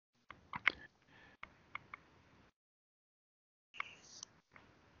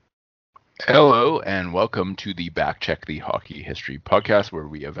Hello and welcome to the Backcheck the Hockey History podcast where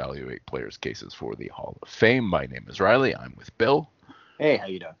we evaluate players' cases for the Hall of Fame. My name is Riley. I'm with Bill. Hey, how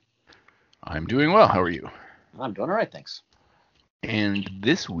you doing? I'm doing well. How are you? I'm doing all right, thanks. And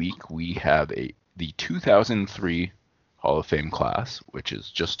this week we have the 2003 Hall of Fame class, which is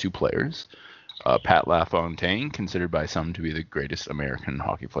just two players. Pat LaFontaine, considered by some to be the greatest American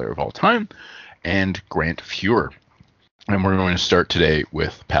hockey player of all time, and Grant Fuhr. And we're going to start today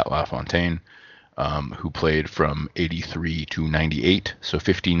with Pat LaFontaine, who played from 83 to 98, so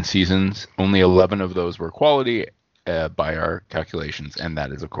 15 seasons. Only 11 of those were quality by our calculations, and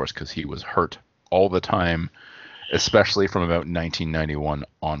that is, of course, because he was hurt all the time, especially from about 1991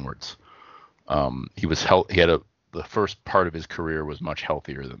 onwards. The first part of his career was much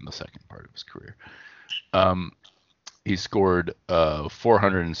healthier than the second part of his career. He scored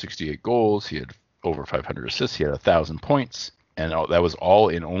 468 goals. He had over 500 assists. He had 1,000 points, and that was all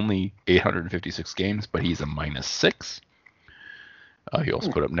in only 856 games, but he's a -6. He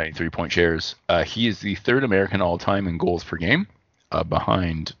also put up 93 point shares. He is the third American all-time in goals per game,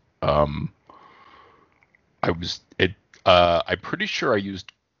 behind I'm pretty sure I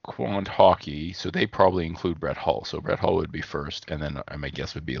used Quant Hockey, so they probably include Brett Hull. So Brett Hull would be first, and then my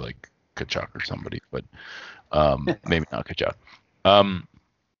guess would be like Tkachuk or somebody, but maybe not Tkachuk.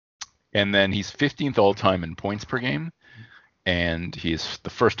 And then he's 15th all-time in points per game, and he's the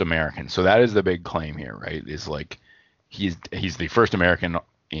first American. So that is the big claim here, right? Is like he's the first American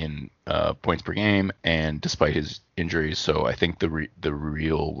in points per game, and despite his injuries. So I think the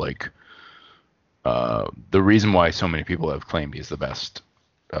real the reason why so many people have claimed he's the best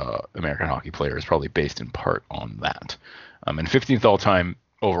American hockey player is probably based in part on that. And 15th all-time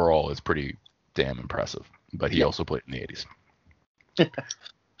overall is pretty damn impressive, but he also played in the 80s.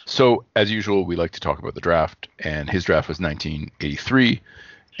 So, as usual, we like to talk about the draft, and his draft was 1983,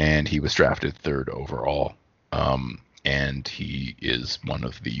 and he was drafted third overall. And he is one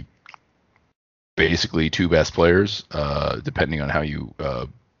of the basically two best players, depending on how you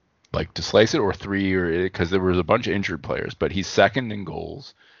like to slice it, or three, or because there was a bunch of injured players, but he's second in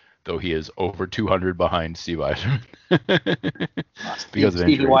goals, though he is over 200 behind Steve Yzerman. Because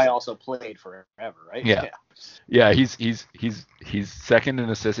Stevie Y also played forever, right? Yeah, he's second in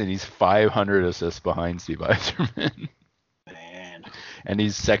assists, and he's 500 assists behind Steve Yzerman. Man. And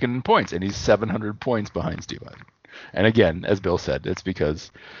he's second in points, and he's 700 points behind Steve Yzerman. And again, as Bill said, it's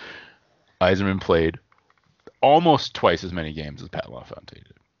because Yzerman played almost twice as many games as Pat LaFontaine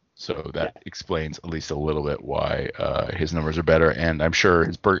did. So that explains at least a little bit why his numbers are better. And I'm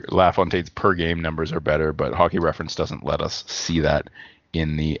sure LaFontaine's per game numbers are better, but Hockey Reference doesn't let us see that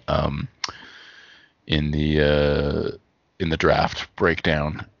in the draft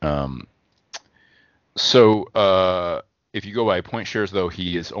breakdown. So if you go by point shares, though,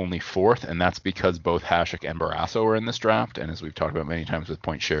 he is only fourth, and that's because both Hasek and Barrasso are in this draft. And as we've talked about many times with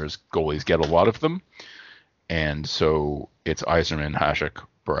point shares, goalies get a lot of them. And so it's Yzerman, Hasek,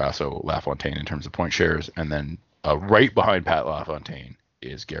 Barrasso, LaFontaine in terms of point shares. And then right behind Pat LaFontaine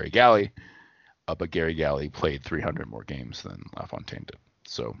is Gary Galley. But Gary Galley played 300 more games than LaFontaine did.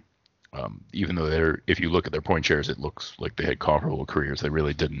 So even though if you look at their point shares, it looks like they had comparable careers. They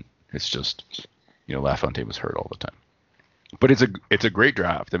really didn't. It's just, LaFontaine was hurt all the time. But it's a great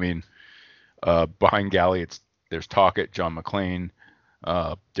draft. I mean, behind Galley, there's Tocchet, John McClain,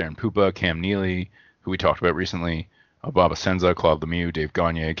 Darren Pupa, Cam Neely, who we talked about recently, Bob Asenza, Claude Lemieux, Dave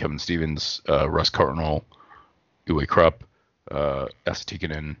Gagne, Kevin Stevens, Russ Cardinal, Uwe Krupp, Esa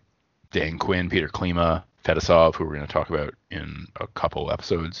Tikkanen, Dan Quinn, Peter Klima, Fedosov, who we're going to talk about in a couple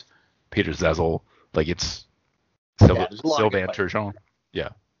episodes, Peter Zezel, it's Sylvain Turgeon,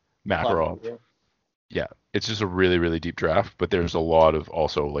 Makarov. Yeah, it's just a really, really deep draft, but there's a lot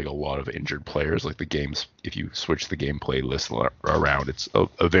of injured players. Like the games, if you switch the gameplay list around, it's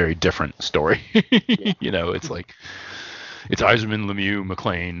a very different story. It's it's Yzerman, Lemieux,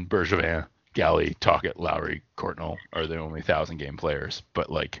 McClain, Bergevin, Galley, Tocchet, Lowry, Courtnall are the only 1,000-game players, but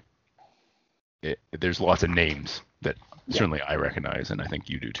there's lots of names that certainly I recognize, and I think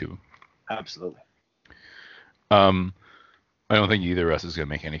you do too. Absolutely. I don't think either of us is going to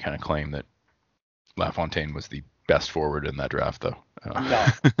make any kind of claim that LaFontaine was the best forward in that draft, though. No.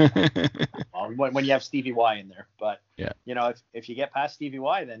 When you have Stevie Y in there, but if you get past Stevie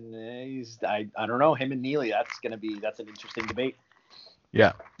Y, then he's I don't know, him and Neely. That's an interesting debate.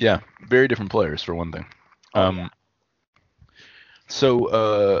 Yeah, very different players for one thing.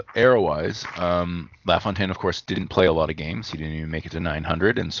 So era-wise, LaFontaine, of course, didn't play a lot of games. He didn't even make it to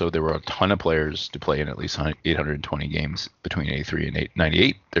 900, and so there were a ton of players to play in at least 820 games between 83 and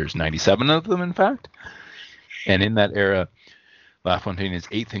 98. There's 97 of them, in fact. And in that era, LaFontaine is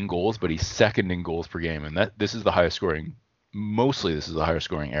 8th in goals, but he's 2nd in goals per game, and this is the highest scoring. Mostly, this is the highest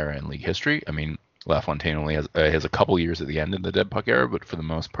scoring era in league history. I mean, LaFontaine only has a couple years at the end of the dead puck era, but for the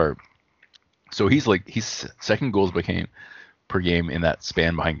most part, so he's 2nd goals per game in that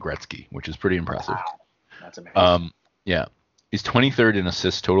span behind Gretzky, which is pretty impressive. Wow, that's amazing. Yeah, he's 23rd in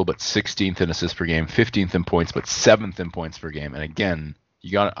assists total, but 16th in assists per game, 15th in points, but 7th in points per game. And again,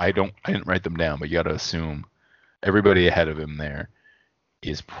 I didn't write them down, but you got to assume everybody ahead of him there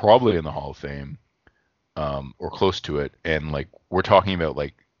is probably in the Hall of Fame, or close to it. And like we're talking about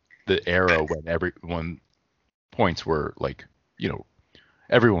like the era when points were like,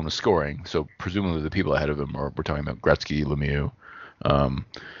 everyone was scoring. So presumably the people ahead of him we're talking about Gretzky, Lemieux.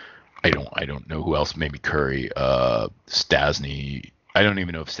 I don't know who else. Maybe Curry, Stastny. I don't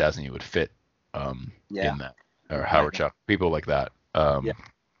even know if Stastny would fit in that, or Howard Chuck, people like that.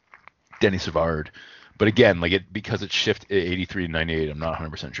 Denny Savard. But again, because it shifted 83 to 98, I'm not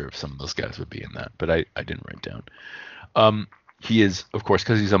 100% sure if some of those guys would be in that. But I didn't write down. He is, of course,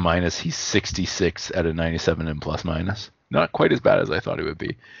 because he's a minus, he's 66 out of 97 in plus minus. Not quite as bad as I thought he would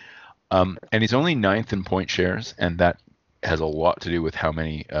be. And he's only 9th in point shares, and that has a lot to do with how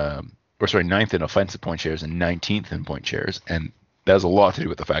many, 9th in offensive point shares and 19th in point shares. And that has a lot to do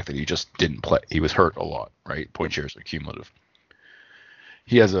with the fact that he just didn't play. He was hurt a lot, right? Point shares are cumulative.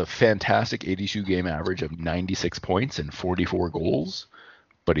 He has a fantastic 82 game average of 96 points and 44 goals,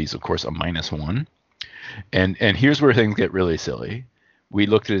 but he's, of course, a -1. And here's where things get really silly. We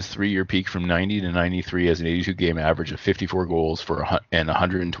looked at his 3-year peak from 90 to 93 as an 82 game average of 54 goals and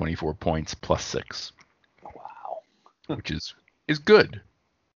 124 points plus 6. Wow. Which is good.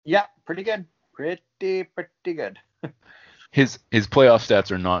 Yeah, pretty good. Pretty good. His playoff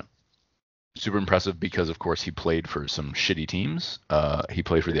stats are not super impressive because, of course, he played for some shitty teams. He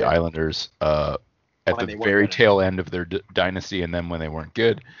played for the Islanders at the very tail end of their dynasty, and then when they weren't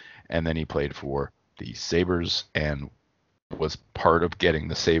good. And then he played for the Sabres and was part of getting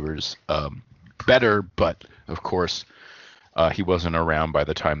the Sabres better. But, of course, he wasn't around by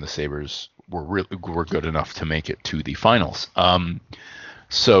the time the Sabres were good enough to make it to the finals.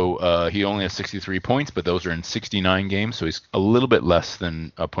 So he only has 63 points, but those are in 69 games. So he's a little bit less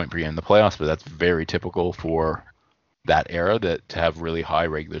than a point per game in the playoffs, but that's very typical for that era, that to have really high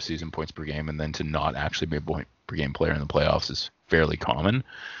regular season points per game and then to not actually be a point per game player in the playoffs is fairly common.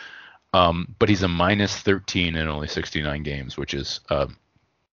 But he's a -13 in only 69 games, which is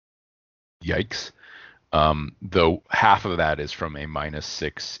yikes. Though half of that is from a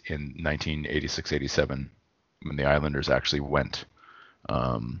 -6 in 1986-87 when the Islanders actually went.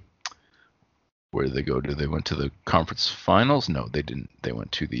 Where did they go? They went to the conference finals? No, they didn't. They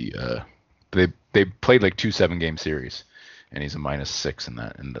went to the they played like 2 7-game series, and he's a -6 in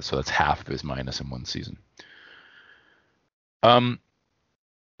that, and so that's half of his minus in one season.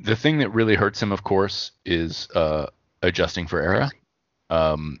 The thing that really hurts him, of course, is adjusting for era.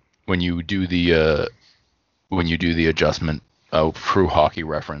 When you do the adjustment through Hockey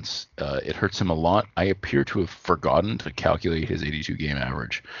Reference, it hurts him a lot. I appear to have forgotten to calculate his 82 game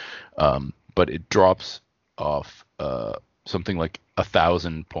average, but it drops off something like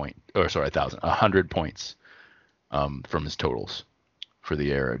 100 points from his totals for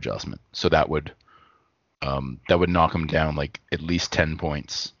the era adjustment. So that would knock him down like at least 10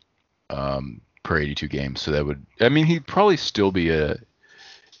 points per 82 games. So he'd probably still be an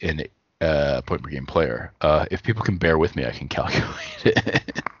point per game player. If people can bear with me, I can calculate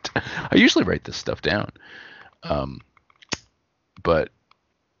it. I usually write this stuff down. But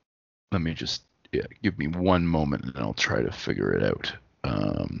let me just give me one moment and I'll try to figure it out.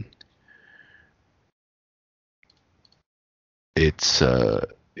 He's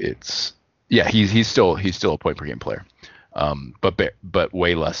still a point per game player. But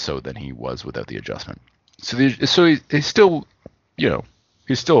way less so than he was without the adjustment. So he's still,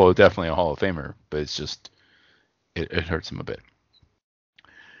 he's still definitely a Hall of Famer, but it's just it hurts him a bit.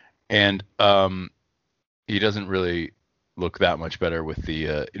 And he doesn't really look that much better with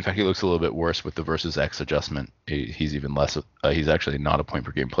the. In fact, he looks a little bit worse with the versus X adjustment. He's even less. He's actually not a point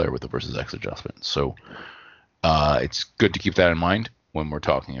per game player with the versus X adjustment. So it's good to keep that in mind when we're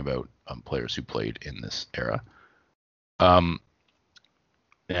talking about players who played in this era.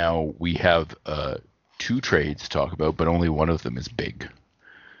 Now we have 2 trades to talk about, but only one of them is big.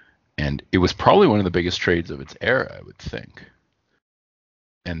 And it was probably one of the biggest trades of its era, I would think.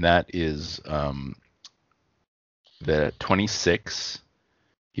 And that is that at 26,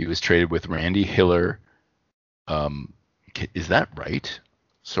 he was traded with Randy Hiller. Is that right?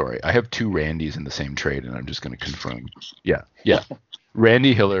 Sorry, I have 2 Randys in the same trade, and I'm just going to confirm. Yeah.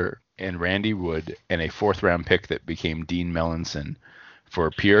 Randy Hiller and Randy Wood, and a 4th-round pick that became Dean Melanson for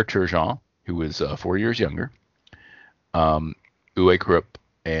Pierre Turgeon, who was 4 years younger, Uwe Krupp,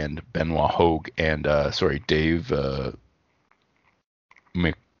 and Benoit Hogue, and Dave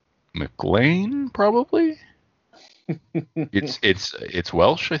McLean, probably. It's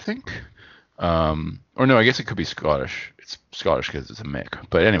Welsh, I think. Or no, I guess it could be Scottish. It's Scottish because it's a Mick.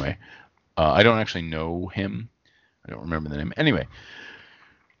 But anyway, I don't actually know him. I don't remember the name. Anyway,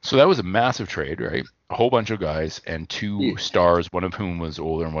 so that was a massive trade, right? A whole bunch of guys and 2 stars, one of whom was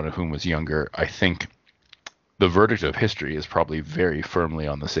older and one of whom was younger. I think the verdict of history is probably very firmly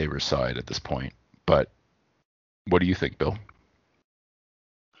on the Sabres side at this point. But what do you think, Bill?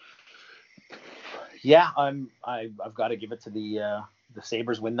 Yeah, I've got to give it to the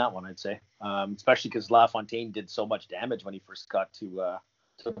Sabres win that one, I'd say, especially because LaFontaine did so much damage when he first got to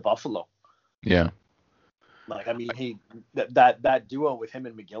Buffalo. Yeah. Like, I mean, that duo with him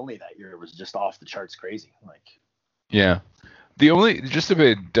and McGillney that year was just off the charts crazy. Like, yeah. Just to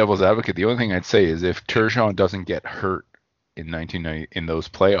be devil's advocate, the only thing I'd say is if Turgeon doesn't get hurt in 1990 in those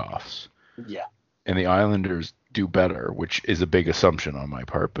playoffs, yeah, and the Islanders do better, which is a big assumption on my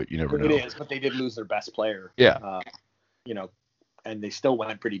part, but you never know. It is, but they did lose their best player. Yeah. And they still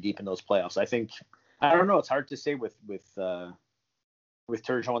went pretty deep in those playoffs. I don't know. It's hard to say with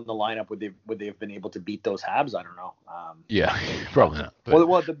Turgeon in the lineup, would they have been able to beat those Habs? I don't know. Yeah, probably not. But...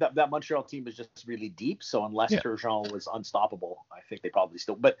 Well, that Montreal team is just really deep. So unless Turgeon was unstoppable, I think they probably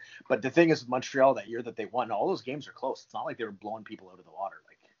still. But the thing is, with Montreal that year that they won, all those games are close. It's not like they were blowing people out of the water.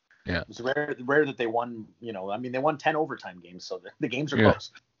 Like, yeah, it's rare that they won. I mean, they won 10 overtime games, so the games are close.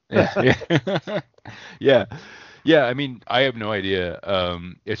 Yeah. I mean, I have no idea.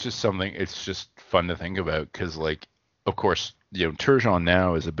 It's just fun to think about because, like, of course, Turgeon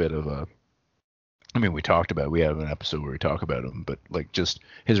now is a bit of a. I mean, we have an episode where we talk about him, but like, just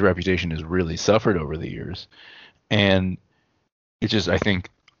his reputation has really suffered over the years, and it's just I think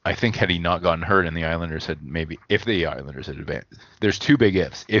had he not gotten hurt and the Islanders had if the Islanders had advanced, there's 2 big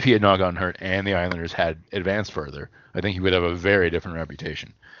ifs. If he had not gotten hurt and the Islanders had advanced further, I think he would have a very different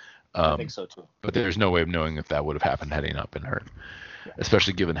reputation. I think so too. But there's no way of knowing if that would have happened had he not been hurt,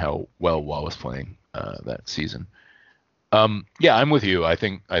 especially given how well Wall was playing that season. Yeah, I'm with you. I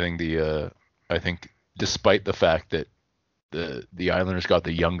think despite the fact that the Islanders got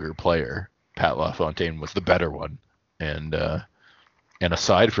the younger player, Pat LaFontaine was the better one, and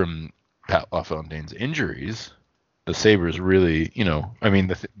aside from Pat LaFontaine's injuries, the Sabres really, I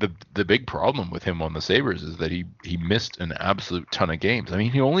mean, the big problem with him on the Sabres is that he missed an absolute ton of games. I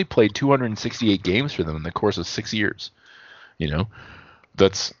mean, he only played 268 games for them in the course of 6 years.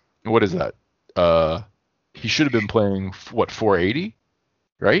 That's, what is that? He should have been playing 480,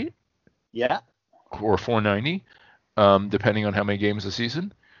 right? Yeah. Or 490, depending on how many games a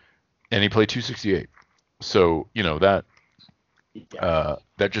season, and he played 268. So that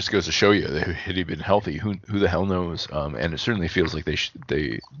just goes to show you that had he been healthy, who the hell knows? And it certainly feels like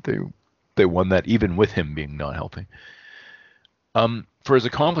they won that even with him being not healthy. For his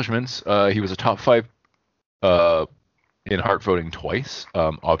accomplishments, he was a top 5 in Hart voting twice.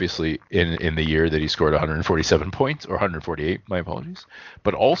 Obviously in the year that he scored 147 points, or 148, my apologies.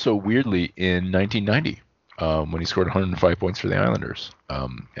 But also weirdly in 1990, when he scored 105 points for the Islanders.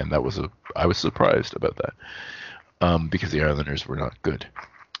 And that was I was surprised about that. Because the Islanders were not good.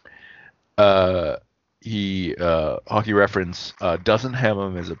 Hockey Reference doesn't have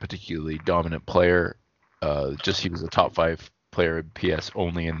him as a particularly dominant player. Just he was a top 5 player in PS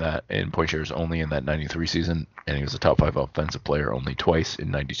only in point shares only in that 93 season, and he was a top 5 offensive player only twice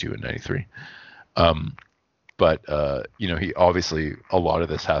in 92 and 93. But he obviously, a lot of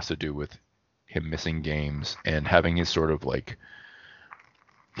this has to do with him missing games and having his sort of like,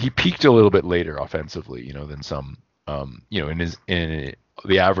 he peaked a little bit later offensively, than some. In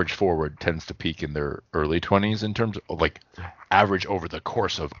the average forward tends to peak in their early 20s in terms of like average over the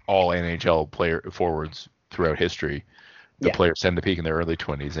course of all NHL forwards throughout history. The players tend to peak in their early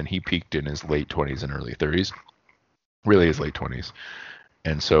 20s, and he peaked in his late 20s and early 30s. Really his late 20s.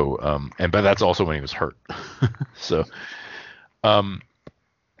 And so, but that's also when he was hurt. So,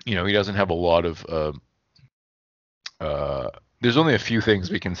 he doesn't have a lot of, there's only a few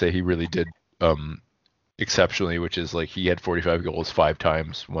things we can say he really did exceptionally, which is like he had 45 goals 5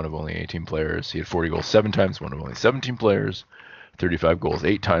 times, one of only 18 players. He had 40 goals 7 times, one of only 17 players. 35 goals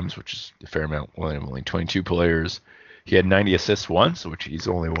 8 times, which is a fair amount, one of only 22 players. He had 90 assists once, which he's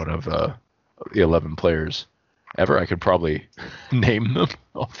only one of the 11 players ever. I could probably name them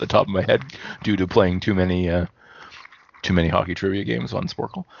off the top of my head due to playing too many hockey trivia games on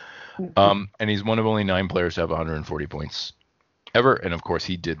Sporkle. And he's one of only 9 players to have 140 points ever. And of course,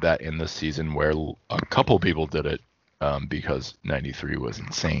 he did that in the season where a couple people did it because 93 was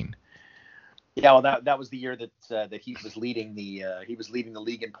insane. Yeah, well, that was the year that he was leading the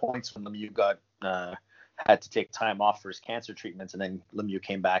league in points when Lemieux had to take time off for his cancer treatments, and then Lemieux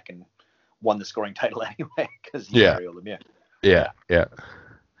came back and won the scoring title anyway because he's Mario Lemieux. Yeah.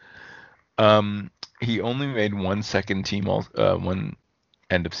 He only made one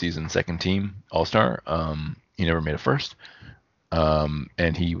end of season second team All-Star. He never made a first.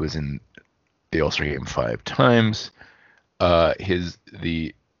 And he was in the All-Star game 5 times.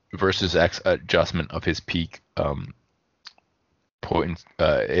 The versus X adjustment of his peak points,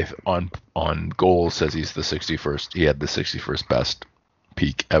 if on goals, says he's the 61st. He had the 61st best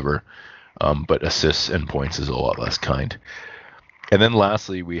peak ever. But assists and points is a lot less kind. And then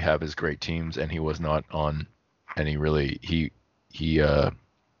lastly, we have his great teams, and he was not on any really. He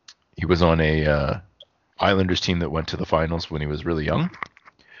was on a Islanders team that went to the finals when he was really young,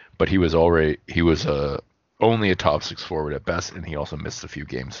 but he was only a top 6 forward at best, and he also missed a few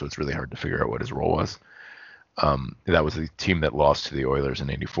games, so it's really hard to figure out what his role was. That was the team that lost to the Oilers in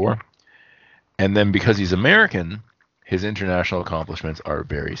 '84. And then because he's American, his international accomplishments are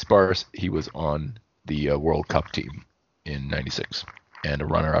very sparse. He was on the World Cup team in '96 and a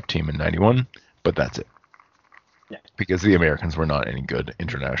runner-up team in '91, but that's it. Yeah. Because the Americans were not any good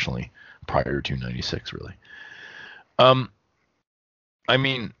internationally prior to '96, really. I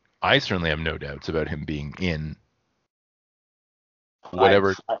mean, I certainly have no doubts about him being in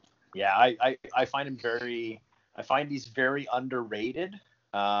whatever. I find him I find he's very underrated.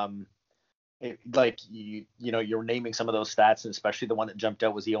 You're naming some of those stats, and especially the one that jumped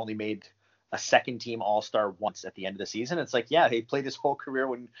out was he only made a second team All-Star once at the end of the season. It's like, yeah, he played his whole career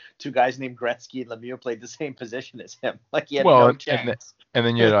when two guys named Gretzky and Lemieux played the same position as him. Like, he had no chance. And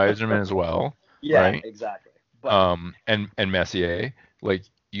then you had Yzerman as well. Yeah, right? Exactly. But, and Messier, like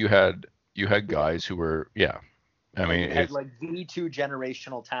you had guys who were, I mean, he had like V2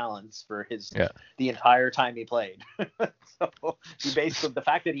 generational talents for the entire time he played. So he basically the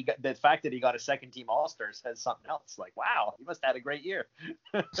fact that he got a second team All-Star says something else. Like, wow, he must have had a great year.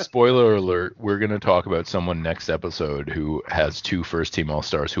 Spoiler alert: we're going to talk about someone next episode who has 2 first team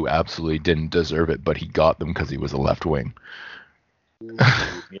All-Stars who absolutely didn't deserve it, but he got them because he was a left wing.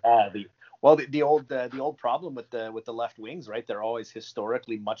 Yeah, the old problem with the left wings, right? They're always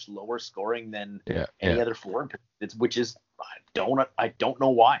historically much lower scoring than any other forward. Which is I don't know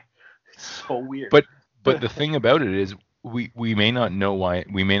why. It's so weird. But the thing about it is we may not know why.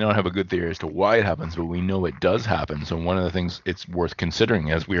 We may not have a good theory as to why it happens, but we know it does happen. So one of the things it's worth considering,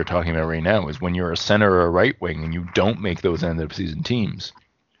 as we are talking about right now, is when you're a center or a right wing and you don't make those end of season teams.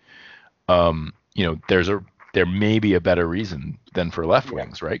 There may be a better reason than for left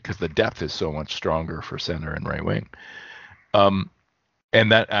wings, right? Because the depth is so much stronger for center and right wing.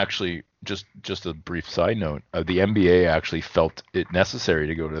 And that actually, just a brief side note, the NBA actually felt it necessary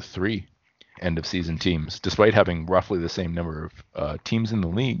to go to 3 end of season teams, despite having roughly the same number of teams in the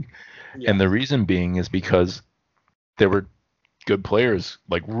league. Yeah. And the reason being is because there were good players,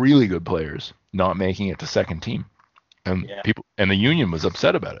 like really good players, not making it to second team, and the union was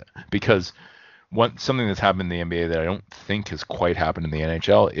upset about it because. Something that's happened in the NBA that I don't think has quite happened in the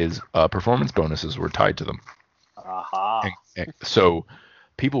NHL is performance bonuses were tied to them. And so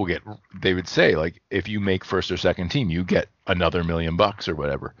people they would say, like, if you make first or second team, you get another $1 million or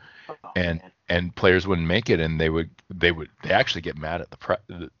whatever. And players wouldn't make it, and they actually get mad at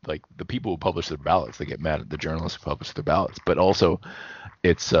the people who publish their ballots. They get mad at the journalists who publish their ballots. But also,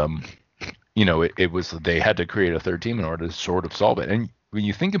 it's it was they had to create a third team in order to sort of solve it. And when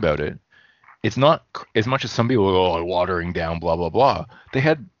you think about it, it's not as much as some people go, watering down, blah, blah, blah. They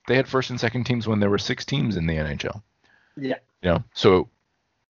had first and second teams when there were 6 teams in the NHL. Yeah. So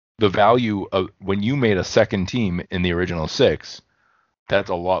the value of when you made a second team in the original 6, that's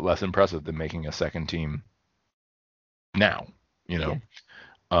a lot less impressive than making a second team now, Yeah.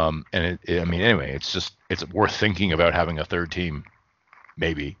 And anyway, it's worth thinking about having a third team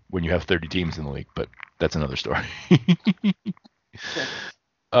maybe when you have 30 teams in the league, but that's another story.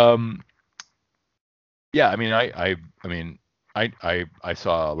 Yeah, I mean, I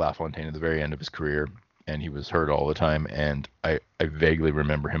saw LaFontaine at the very end of his career, and he was hurt all the time, and I vaguely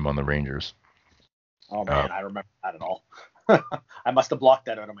remember him on the Rangers. Oh man, I remember that at all. I must have blocked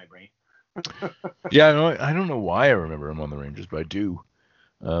that out of my brain. Yeah, I don't know why I remember him on the Rangers, but I do.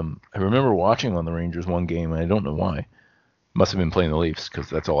 I remember watching on the Rangers one game, and I don't know why. Must have been playing the Leafs because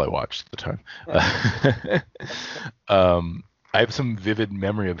that's all I watched at the time. I have some vivid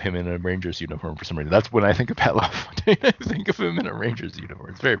memory of him in a Rangers uniform for some reason. That's when I think of Pat LaFontaine. I think of him in a Rangers uniform.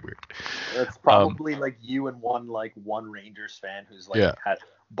 It's very weird. That's Um, probably like you and one Rangers fan who's like yeah, had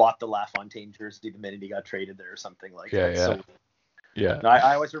bought the LaFontaine jersey the minute he got traded there or something like yeah, that. yeah, So yeah, no,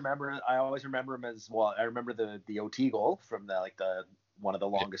 I always remember him as well. I remember the OT goal from the one of the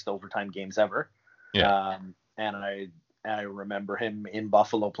longest overtime games ever. yeah, And I remember him in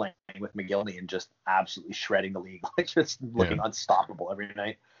Buffalo playing with McGillney and just absolutely shredding the league, like just yeah. looking unstoppable every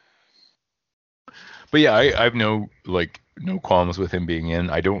night. But yeah, I have no qualms with him being in.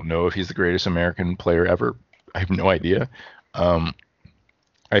 I don't know if he's the greatest American player ever. I have no idea. Um,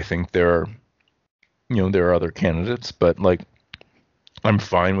 I think there are other candidates, but like I'm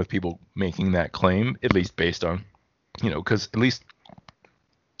fine with people making that claim, at least based on, because at least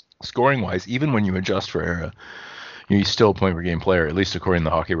scoring wise, even when you adjust for era, he's still a point per game player, at least according to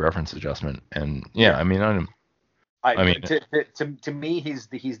the Hockey Reference adjustment. And yeah, Yeah, I mean, I mean, to me he's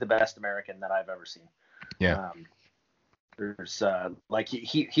the best American that I've ever seen. yeah, Um, there's like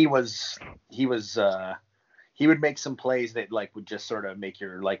he would make some plays that like would just sort of make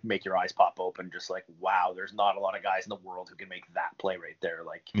your eyes pop open, just like, wow, there's not a lot of guys in the world who can make that play right there.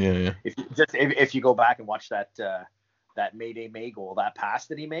 Like yeah, yeah, if you go back and watch that Mayday May goal, that pass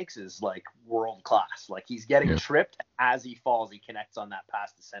that he makes is like world class. Like he's getting yeah, tripped as he falls, he connects on that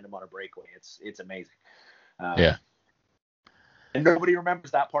pass to send him on a breakaway. It's amazing. yeah, And nobody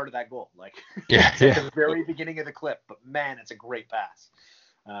remembers that part of that goal. Like yeah, it's at yeah. the very beginning of the clip, but man, it's a great pass.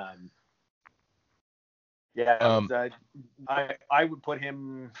 Um, Yeah, Um, I would put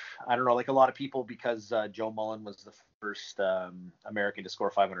him. I don't know, like a lot of people, because Joe Mullen was the first American to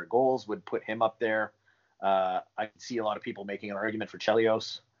score 500 goals, would put him up there. I could see a lot of people making an argument for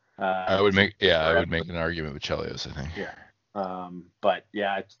Chelios. I would make an argument with Chelios, I think. Yeah. But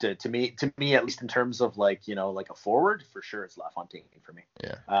yeah, to me, at least in terms of like like a forward, for sure it's LaFontaine for me.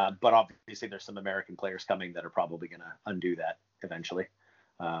 Yeah. But obviously there's some American players coming that are probably gonna undo that eventually.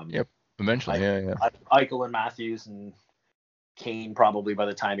 Yep. Eventually, yeah. Eichel and Matthews and Kane probably by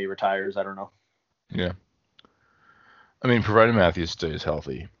the time he retires. I don't know. Yeah. I mean, provided Matthews stays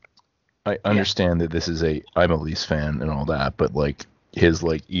healthy, I understand that I'm a Leafs fan and all that, but like his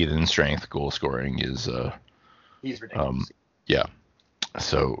like Eden strength goal scoring is He's ridiculous. Yeah.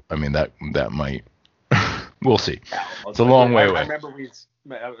 So I mean that might we'll see. Yeah, it's a long way away. I remember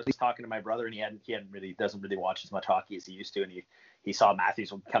I was talking to my brother, and he doesn't really watch as much hockey as he used to, and he saw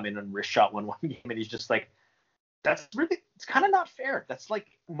Matthews come in and wrist shot one game, and he's just like, it's kind of not fair. That's like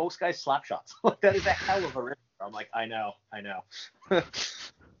most guys slap shots. That is a hell of a wrist. I'm like, I know.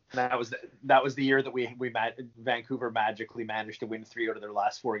 That was the year that Vancouver magically managed to win 3 out of their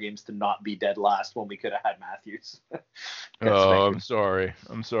last 4 games to not be dead last when we could have had Matthews. Oh, I'm sorry.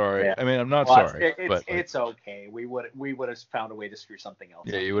 Yeah. I mean, I'm not sorry. It's okay. We would have found a way to screw something else.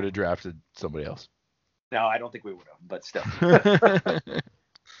 Yeah, you would have drafted somebody else. No, I don't think we would have, but still.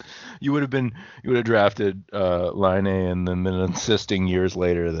 You would have drafted Line A and then been insisting years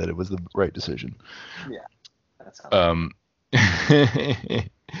later that it was the right decision. Yeah. That's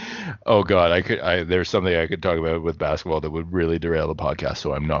Oh God, there's something I could talk about with basketball that would really derail the podcast,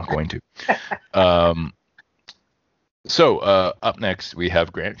 so I'm not going to. So up next we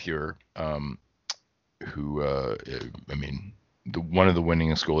have Grant Fuhr, who I mean, one of the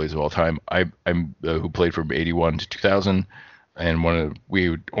winningest goalies of all time. I'm who played from 81 to 2000, and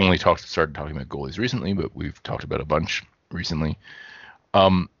we only started talking about goalies recently, but we've talked about a bunch recently.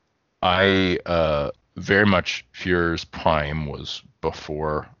 I very much Fuhr's prime was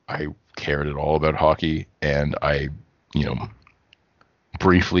before I cared at all about hockey, and I,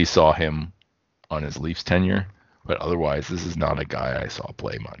 briefly saw him on his Leafs tenure, but otherwise this is not a guy I saw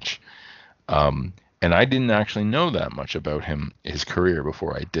play much. And I didn't actually know that much about his career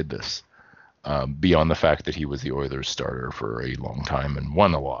before I did this, beyond the fact that he was the Oilers starter for a long time and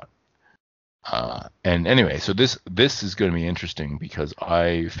won a lot. And anyway, so this is going to be interesting because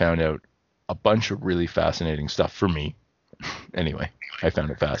I found out a bunch of really fascinating stuff for me. Anyway, I found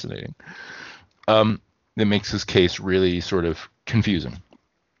it fascinating. That makes his case really sort of confusing.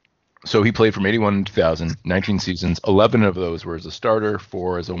 So he played from 81 to 2000, 19 seasons. 11 of those were as a starter,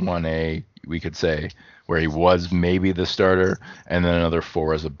 4 as a 1A, we could say, where he was maybe the starter, and then another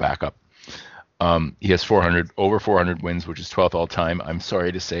 4 as a backup. He has over 400 wins, which is 12th all time. I'm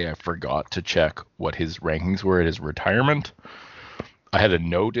sorry to say I forgot to check what his rankings were at his retirement. I had a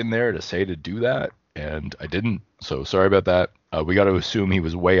note in there to say to do that, and I didn't. So sorry about that. We got to assume he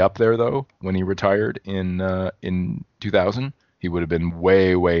was way up there though when he retired in 2000. He would have been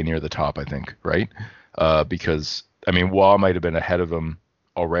way, way near the top, I think, right? Because I mean, Waugh might have been ahead of him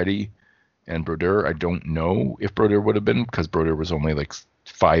already, and Brodeur. I don't know if Brodeur would have been, because Brodeur was only like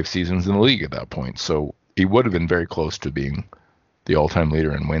 5 seasons in the league at that point. So he would have been very close to being the all-time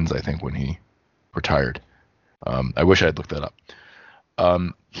leader in wins, I think, when he retired. I wish I had looked that up.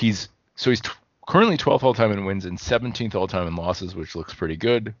 He's currently 12th all-time in wins and 17th all-time in losses, which looks pretty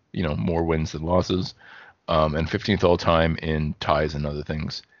good. More wins than losses. And 15th all-time in ties and other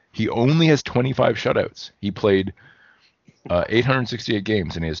things. He only has 25 shutouts. He played 868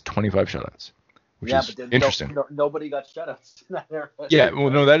 games, and he has 25 shutouts, which is interesting. Nobody got shutouts in that era. Yeah, well,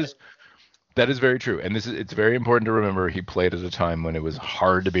 no, that is very true. And it's very important to remember he played at a time when it was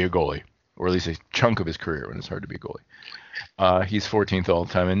hard to be a goalie, or at least a chunk of his career when it's hard to be a goalie. He's 14th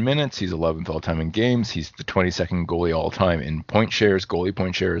all-time in minutes. He's 11th all-time in games. He's the 22nd goalie all-time in goalie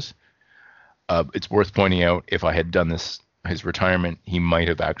point shares. It's worth pointing out, if I had done his retirement, he might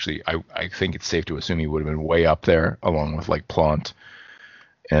have actually, I think it's safe to assume he would have been way up there, along with like Plante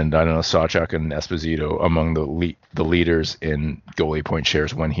and, I don't know, Sawchuk and Esposito among the leaders in goalie point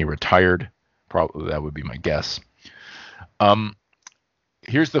shares when he retired. Probably that would be my guess.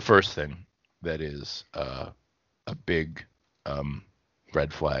 Here's the first thing that is a big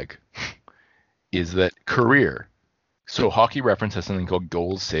red flag, is that career. So Hockey Reference has something called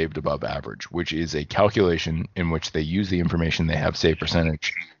goals saved above average, which is a calculation in which they use the information they have, save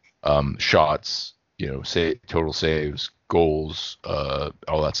percentage, shots, total saves, goals,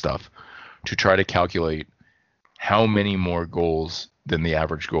 all that stuff, to try to calculate how many more goals than the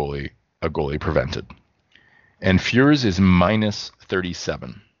average goalie a goalie prevented. And Fuhr's is minus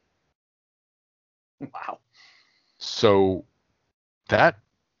 37. Wow. So that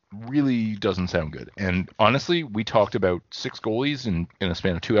really doesn't sound good. And honestly, we talked about 6 goalies in a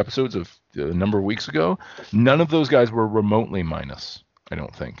span of 2 episodes of a number of weeks ago. None of those guys were remotely minus, I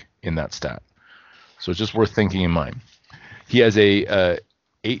don't think, in that stat. So it's just worth thinking in mind. He has a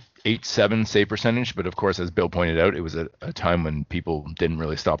 8.87 save percentage, but of course, as Bill pointed out, it was a time when people didn't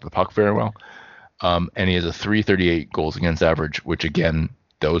really stop the puck very well. And he has a 3.38 goals against average, which again,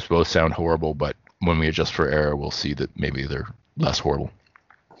 those both sound horrible, but when we adjust for error, we'll see that maybe they're less horrible.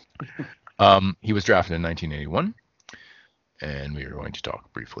 He was drafted in 1981, and we are going to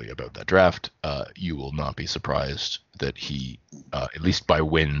talk briefly about that draft. You will not be surprised that he, at least by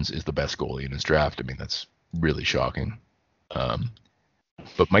wins, is the best goalie in his draft. I mean, that's really shocking.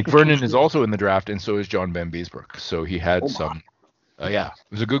 But Mike Vernon is also in the draft, and so is John Van Beesbroek. So he had some. It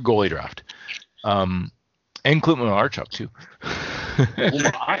was a good goalie draft. And Clint Malarchuk too.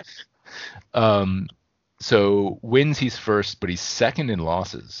 So wins, he's first, but he's second in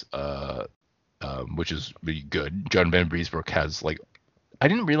losses, which is really good. John Van Beesbroek has I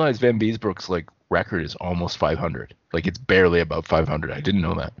didn't realize Van Beesbroek's record is almost 500. It's barely above 500. I didn't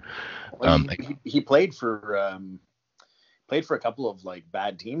know that. Well, he played for a couple of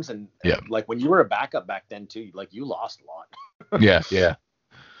bad teams, and when you were a backup back then too, you lost a lot.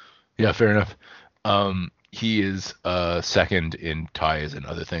 Yeah, fair enough. He is second in ties and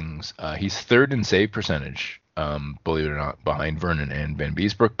other things. He's third in save percentage, believe it or not, behind Vernon and Van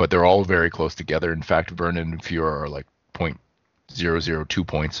Beesbroek, but they're all very close together. In fact, Vernon and Fuhr are 0.002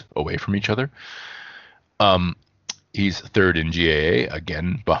 points away from each other. He's third in GAA,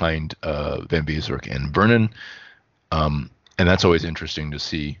 again, behind Van Beesbroek and Vernon. And that's always interesting to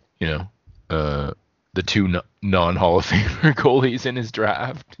see, the 2 non-Hall of Famer goalies in his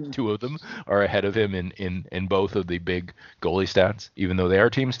draft. 2 of them are ahead of him in both of the big goalie stats, even though they are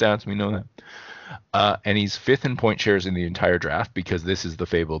team stats. We know that. And he's 5th in point shares in the entire draft, because this is the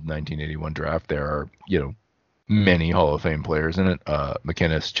fabled 1981 draft. There are, many Hall of Fame players in it.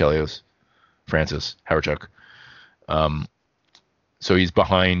 McInnes, Chelios, Francis, Hawerchuk. So he's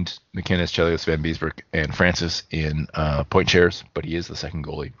behind McInnes, Chelios, Van Beesbroek, and Francis in point shares, but he is the second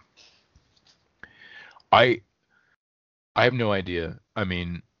goalie. I have no idea,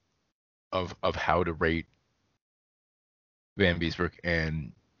 of how to rate Van Beesbroek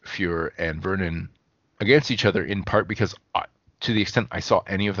and Fuhr and Vernon against each other, in part because to the extent I saw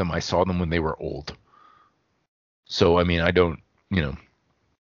any of them, I saw them when they were old. So, I don't,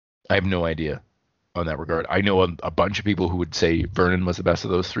 I have no idea on that regard. I know a bunch of people who would say Vernon was the best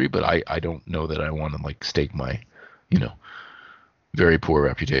of those 3, but I don't know that I want to stake my, very poor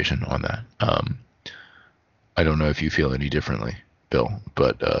reputation on that. I don't know if you feel any differently, Bill,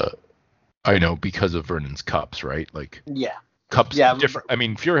 but I know because of Vernon's cups, right? Cups different.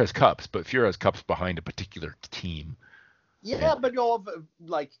 Fuhr has cups, but Fuhr has cups behind a particular team. Yeah, but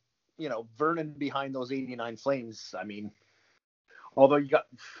Vernon behind those 89 Flames. Although you got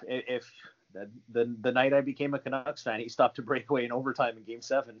if the night I became a Canucks fan, he stopped a breakaway in overtime in Game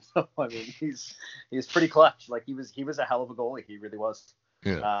 7. So he's pretty clutch. He was a hell of a goalie. He really was.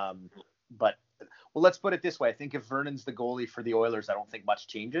 Yeah. But well, let's put it this way. I think if Vernon's the goalie for the Oilers, I don't think much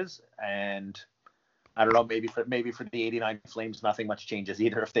changes. And I don't know, maybe for the '89 Flames, nothing much changes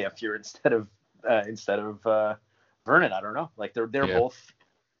either if they have Fuhr instead of Vernon. I don't know. Like they're both,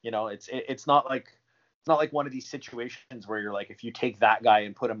 it's not like one of these situations where you're like, if you take that guy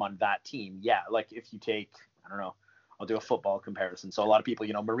and put him on that team, yeah. Like if you take, I don't know, I'll do a football comparison. So a lot of people,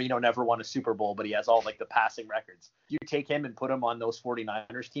 Marino never won a Super Bowl, but he has all like the passing records. You take him and put him on those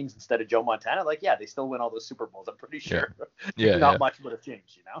 49ers teams instead of Joe Montana, like, yeah, they still win all those Super Bowls. I'm pretty sure. Yeah. Not much would have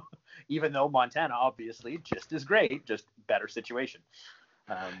changed, even though Montana obviously just as great, just better situation.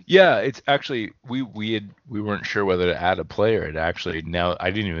 It's actually we weren't sure whether to add a player. It actually, now I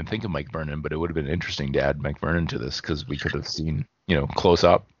didn't even think of Mike Vernon, but it would have been interesting to add Mike Vernon to this because we could have seen close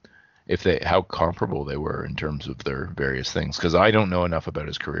up how comparable they were in terms of their various things. Because I don't know enough about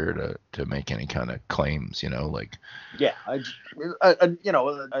his career to make any kind of claims.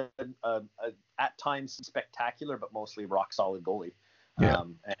 At times spectacular, but mostly rock solid goalie. Yeah.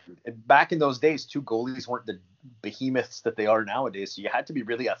 And back in those days, two goalies weren't the behemoths that they are nowadays. So you had to be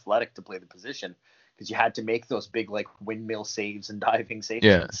really athletic to play the position because you had to make those big like windmill saves and diving saves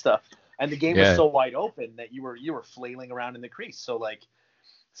and stuff. And the game was so wide open that you were flailing around in the crease. So like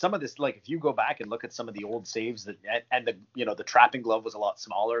some of this, like if you go back and look at some of the old saves and the trapping glove was a lot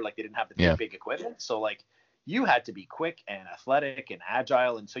smaller, like they didn't have the big equipment. So like you had to be quick and athletic and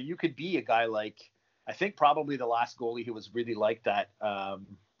agile. And so you could be a guy like, I think probably the last goalie who was really like that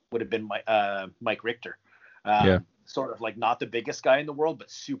would have been Mike Richter. Sort of like not the biggest guy in the world, but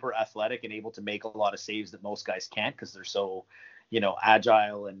super athletic and able to make a lot of saves that most guys can't because they're so,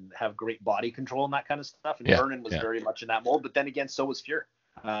 agile and have great body control and that kind of stuff. And Vernon was very much in that mold. But then again, so was Fuhr.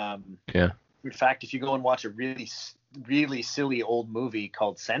 In fact, if you go and watch a really, really silly old movie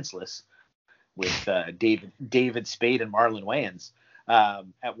called Senseless with David Spade and Marlon Wayans,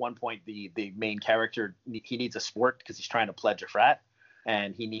 at one point the main character, he needs a sport because he's trying to pledge a frat,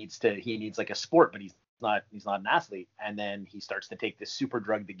 and he needs like a sport, but he's not an athlete. And then he starts to take this super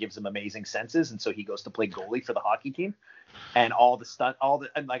drug that gives him amazing senses, and so he goes to play goalie for the hockey team. And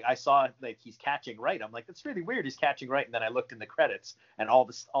and like I saw like he's catching right. I'm like, that's really weird. He's catching right. And then I looked in the credits, and all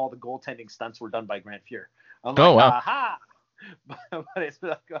the goaltending stunts were done by Grant Fuhr. I'm like, wow. Aha!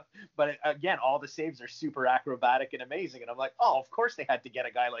 But again, all the saves are super acrobatic and amazing. And I'm like, oh, of course they had to get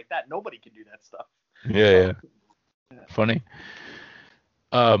a guy like that. Nobody can do that stuff. Yeah. Funny.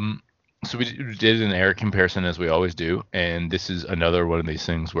 So we did an air comparison as we always do, and this is another one of these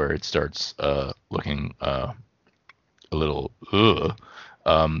things where it starts looking a little.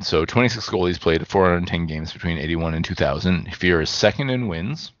 So 26 goalies played 410 games between 81 and 2000. Fuhr is second in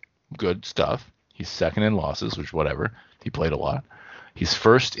wins, good stuff. He's second in losses, which whatever. He played a lot. He's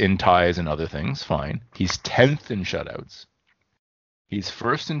first in ties and other things, fine. He's 10th in shutouts. He's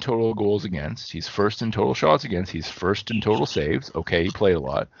first in total goals against. He's first in total shots against. He's first in total saves. Okay, he played a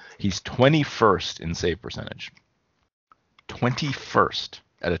lot. He's 21st in save percentage. 21st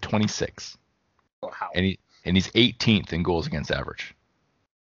out of 26. Wow. And he's 18th in goals against average.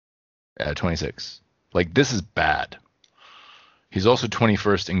 At 26. Like, this is bad. He's also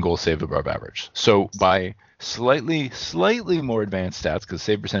 21st in goals saved above average. So by slightly more advanced stats, because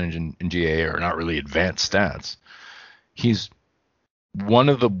save percentage and GA are not really advanced stats, he's one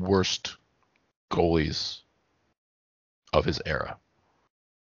of the worst goalies of his era,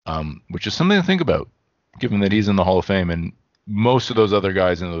 which is something to think about, given that he's in the Hall of Fame and most of those other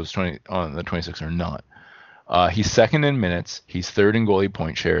guys in those 20 on the 26 are not. He's second in minutes, he's third in goalie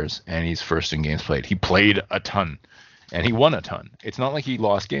point shares, and he's first in games played. He played a ton, and he won a ton. It's not like he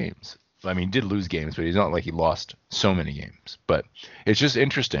lost games. I mean, he did lose games, but he's not like he lost so many games. But it's just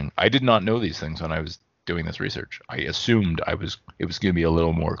interesting. I did not know these things when I was doing this research. I assumed it was going to be a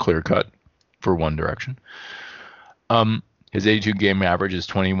little more clear cut for one direction. His 82 game average is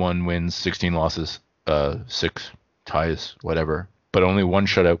 21 wins, 16 losses, 6 ties, whatever, but only 1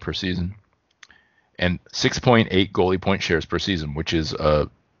 shutout per season, and 6.8 goalie point shares per season, which is,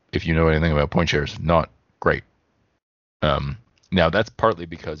 if you know anything about point shares, not great. Now that's partly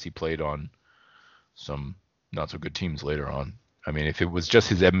because he played on some not so good teams later on. I mean, if it was just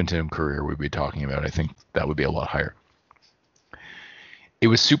his Edmonton career we'd be talking about, I think that would be a lot higher. It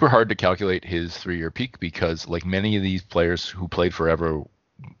was super hard to calculate his 3-year peak because, like many of these players who played forever,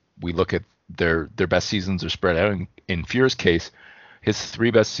 we look at their best seasons are spread out. In Fuhr's case, his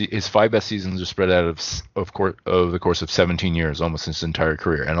 5 best seasons are spread out of the course of 17 years, almost his entire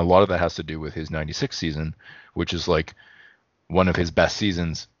career, and a lot of that has to do with his 96 season, which is like one of his best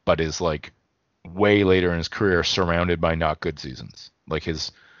seasons, but is like way later in his career, surrounded by not good seasons. Like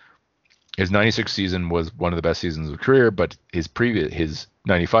His 96 season was one of the best seasons of his career, but his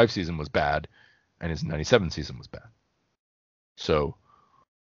 95 season was bad, and his 97 season was bad. So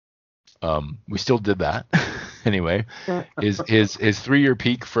we still did that anyway. His 3-year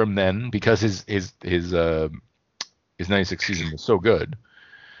peak from then, because his 96 season was so good.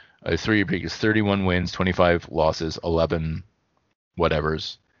 His 3-year peak is 31 wins, 25 losses, 11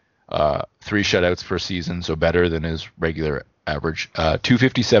 whatevers, 3 shutouts per season, so better than his regular average.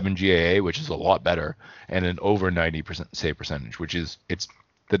 257 GAA, which is a lot better, and an over 90% save percentage, which is it's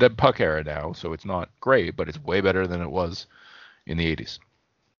the dead puck era now, so it's not great, but it's way better than it was in the 80s.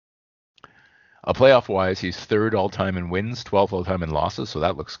 Playoff-wise, he's 3rd all-time in wins, 12th all-time in losses, so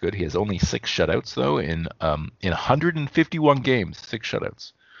that looks good. He has only 6 shutouts, though, in 151 games, 6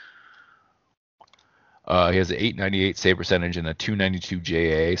 shutouts. He has an 898 save percentage and a 292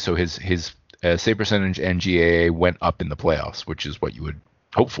 GAA, so his save percentage and GAA went up in the playoffs, which is what you would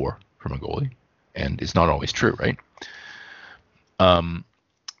hope for from a goalie, and it's not always true, right? And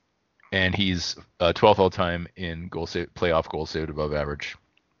he's 12th all-time in playoff goals saved above average,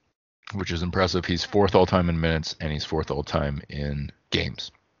 which is impressive. He's 4th all-time in minutes, and he's 4th all-time in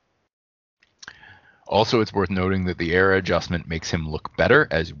games. Also, it's worth noting that the era adjustment makes him look better,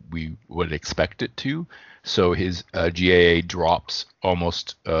 as we would expect it to. So his GAA drops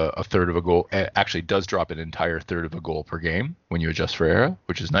almost a third of a goal. Actually, does drop an entire third of a goal per game when you adjust for era,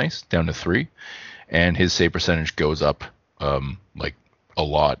 which is nice, down to 3. And his save percentage goes up like a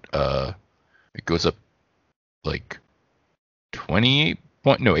lot. It goes up like 18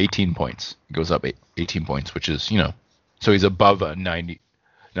 points. It goes up 18 points, which is, so he's above a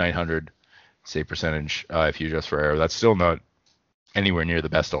 900 save percentage if you adjust for error. That's still not anywhere near the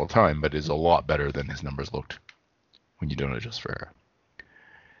best all time, but is a lot better than his numbers looked when you don't adjust for error.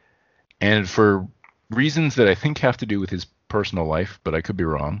 And for reasons that I think have to do with his personal life, but I could be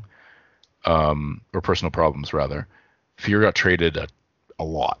wrong, or personal problems rather, Fuhr got traded a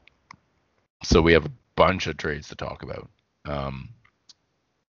lot. So we have a bunch of trades to talk about,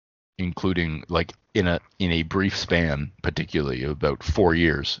 including like in a brief span, particularly about 4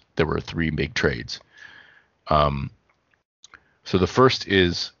 years, there were 3 big trades. So the first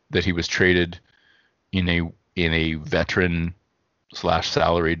is that he was traded in a veteran /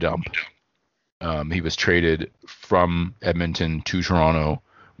 salary dump. He was traded from Edmonton to Toronto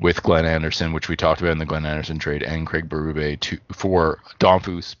with Glenn Anderson, which we talked about in the Glenn Anderson trade, and Craig Berube for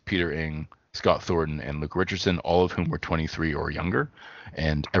Donfus, Peter Ing, Scott Thornton, and Luke Richardson, all of whom were 23 or younger.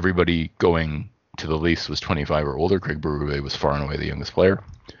 And everybody going to the Leafs was 25 or older. Craig Berube was far and away the youngest player.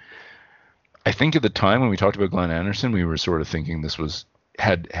 I think at the time when we talked about Glenn Anderson, we were sort of thinking this was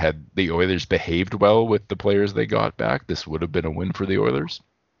had the Oilers behaved well with the players they got back, this would have been a win for the Oilers.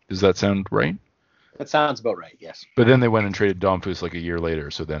 Does that sound right? That sounds about right, yes. But then they went and traded Donfus like a year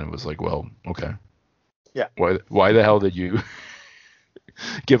later, so then it was like, well, okay. Yeah. Why the hell did you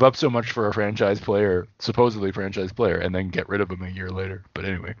give up so much for a franchise player, supposedly franchise player, and then get rid of him a year later? But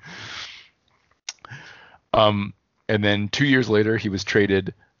anyway. And then 2 years later, he was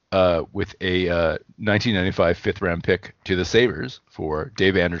traded with a 1995 fifth-round pick to the Sabres for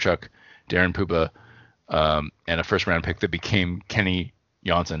Dave Andrechuk, Darren Pupa, and a first-round pick that became Kenny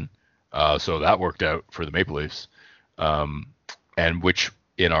Janssen. So that worked out for the Maple Leafs, and which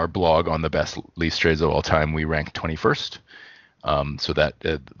in our blog on the best Leafs trades of all time, we ranked 21st. So that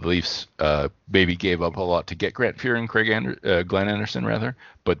the Leafs maybe gave up a lot to get Grant Fuhr and Glenn Anderson rather,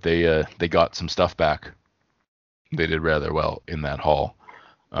 but they got some stuff back. They did rather well in that haul,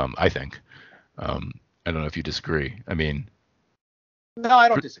 I think. I don't know if you disagree. I mean, no, I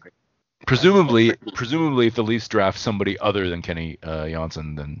don't disagree. Presumably, if the Leafs draft somebody other than Kenny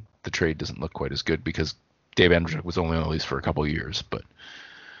Janssen, then the trade doesn't look quite as good because Dave Andrechuk was only on the Leafs for a couple of years, but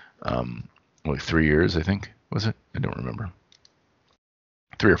like 3 years, I think, was it? I don't remember.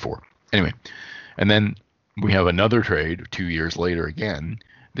 3 or 4. Anyway, and then we have another trade 2 years later again.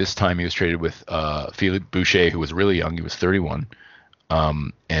 This time he was traded with Philippe Boucher, who was really young. He was 31.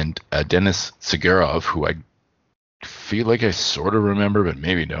 And Denis Sigarov, who I feel like I sort of remember, but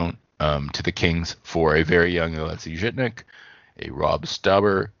maybe don't, to the Kings for a very young Alexei Zhitnik, a Rob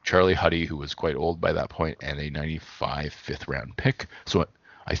Stauber, Charlie Huddy, who was quite old by that point, and a 95 fifth-round pick. So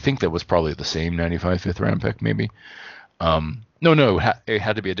I think that was probably the same 95 fifth-round pick, maybe. No, it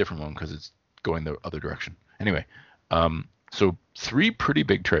had to be a different one because it's going the other direction. Anyway, so 3 pretty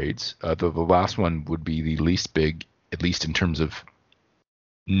big trades. The last one would be the least big, at least in terms of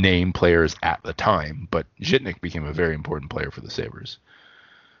name players at the time, but Zhitnik became a very important player for the Sabres.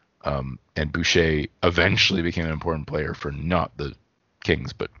 And Boucher eventually became an important player for not the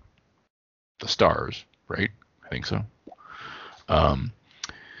Kings, but the Stars, right? I think so.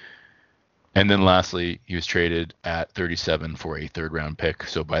 And then lastly, he was traded at 37 for a third round pick.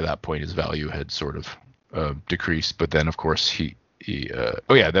 So by that point, his value had sort of decreased. But then, of course, it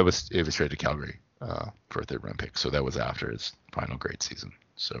was traded to Calgary for a third round pick. So that was after his final great season.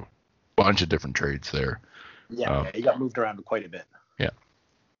 So a bunch of different trades there. Yeah, he got moved around quite a bit. Yeah.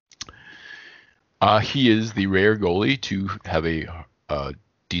 He is the rare goalie to have a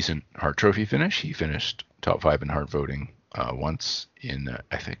decent Hart Trophy finish. He finished top 5 in Hart voting once in,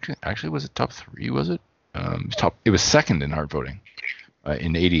 I think, actually, was it top 3? Was it? It was second in Hart voting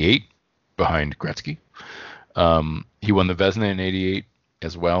in '88 behind Gretzky. He won the Vezina in '88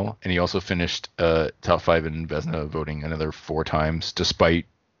 as well, and he also finished top 5 in Vezina voting another 4 times, despite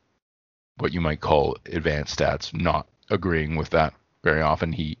what you might call advanced stats, not agreeing with that very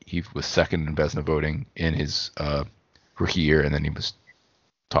often. He was second in Vezina voting in his rookie year, and then he was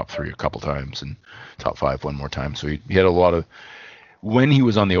top 3 a couple times and top 5 one more time. So he had a lot of, when he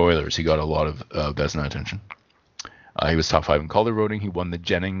was on the Oilers, he got a lot of Vezina attention. He was top 5 in Calder voting. He won the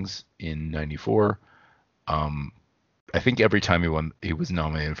Jennings in '94. I think every time he was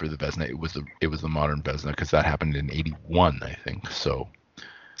nominated for the Vezina, it was the modern Vezina, because that happened in '81, I think. So,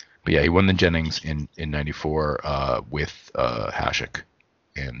 but yeah, he won the Jennings in '94 with Hasek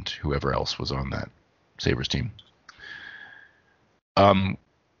and whoever else was on that Sabres team.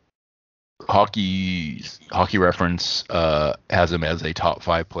 Hockey Reference has him as a top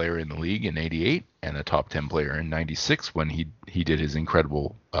 5 player in the league in '88 and a top 10 player in '96 when he did his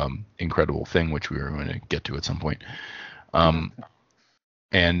incredible thing, which we were going to get to at some point.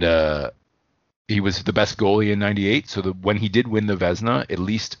 And he was the best goalie in '98. So when he did win the Vezina, at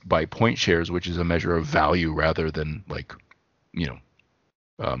least by point shares, which is a measure of value rather than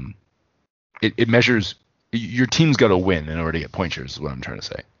it measures your team's got to win in order to get point shares, is what I'm trying to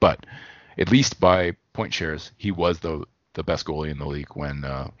say. But at least by point shares, he was the best goalie in the league when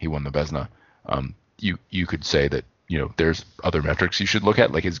he won the Vezina. You could say that there's other metrics you should look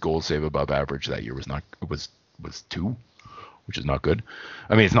at, like his goal save above average that year was 2, which is not good.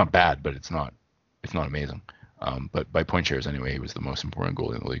 I mean, it's not bad, but it's not amazing. But by point shares anyway, he was the most important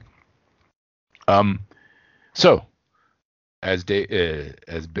goalie in the league. So as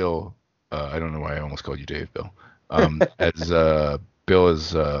Bill, I don't know why I almost called you Dave, Bill. As Bill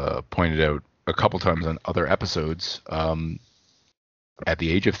has pointed out a couple times on other episodes, at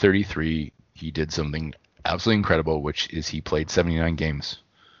the age of 33, he did something absolutely incredible, which is he played 79 games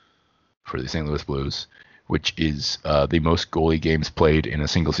for the St. Louis Blues, which is the most goalie games played in a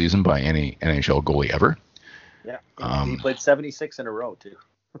single season by any NHL goalie ever. Yeah, he played 76 in a row too,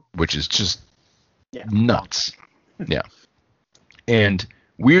 which is just nuts. Yeah, and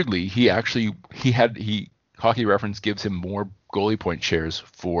weirdly, Hockey Reference gives him more goalie point shares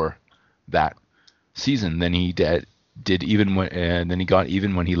for that season than he did even when, and then he got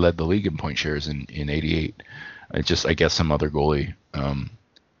even when he led the league in point shares in '88. It's just, I guess, some other goalie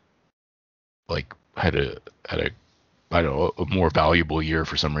had a I don't know, a more valuable year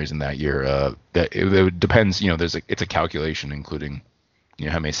for some reason that year. That it depends. It's a calculation including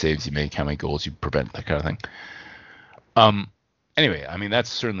how many saves you make, how many goals you prevent, that kind of thing. Anyway, I mean, that's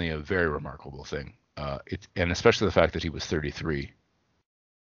certainly a very remarkable thing. And especially the fact that he was 33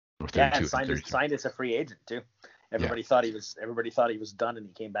 or 32. Yeah, signed as a free agent too. Everybody thought he was done, and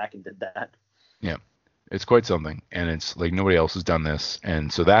he came back and did that. Yeah, it's quite something, and it's like nobody else has done this,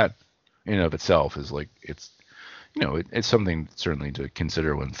 and so that in and of itself is like it's something certainly to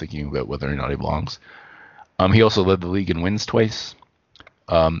consider when thinking about whether or not he belongs. He also led the league in wins twice.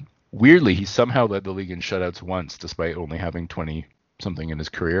 Weirdly, he somehow led the league in shutouts once, despite only having 20 something in his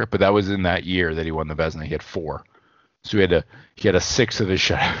career. But that was in that year that he won the Vezina. He had 4, so he had a 6 of his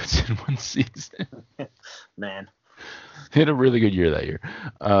shutouts in one season. Man, he had a really good year that year.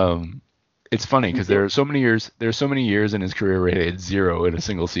 It's funny because there are so many years in his career where he had 0 in a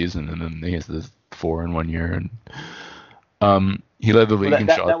single season, and then he has this 4 in one year, and he led the league in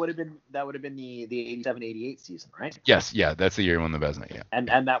shots. That would have been the 87-88 season, right? Yes, yeah, that's the year he won the Vezina. Yeah,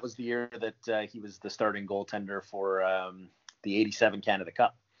 and that was the year that he was the starting goaltender for the '87 Canada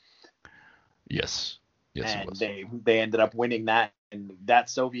Cup. Yes, and they ended up winning that, and that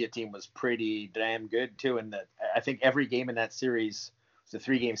Soviet team was pretty damn good too. And I think every game in that series was a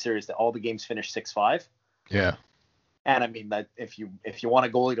 3-game series that all the games finished 6-5. Yeah. And I mean that if you want a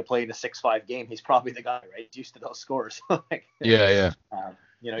goalie to play in a 6-5 game, he's probably the guy, right? He's used to those scores. He's used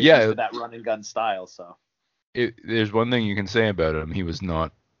to that run and gun style. So there's one thing you can say about him: he was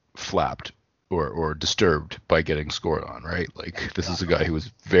not flapped or disturbed by getting scored on, right? Like this is a guy who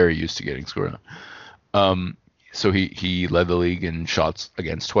was very used to getting scored on. So he led the league in shots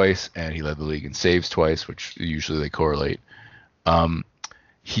against twice, and he led the league in saves twice, which usually they correlate.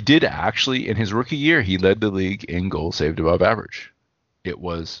 He did actually, in his rookie year, he led the league in goals saved above average. It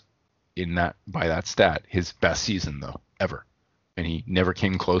was by that stat, his best season though, ever. And he never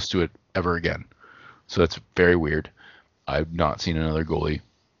came close to it ever again. So that's very weird. I've not seen another goalie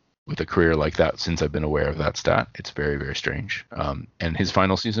with a career like that since I've been aware of that stat. It's very, very strange. And his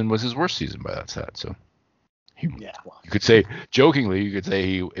final season was his worst season by that stat. So you could say, jokingly,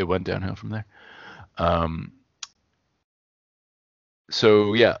 it went downhill from there.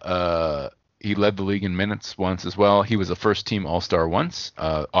 He led the league in minutes once as well. He was a first-team All-Star once.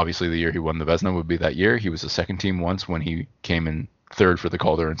 Obviously, the year he won the Vezina would be that year. He was a second-team once when he came in third for the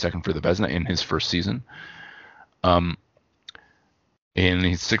Calder and second for the Vezina in his first season. In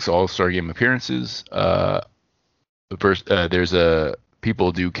his 6 All-Star game appearances, somebody on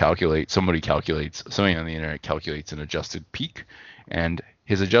the internet calculates an adjusted peak, and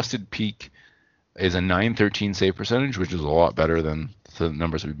his adjusted peak is a .913 save percentage, which is a lot better than the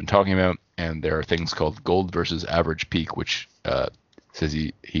numbers we've been talking about. And there are things called gold versus average peak, which says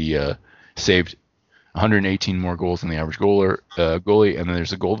he saved 118 more goals than the average goalie. And then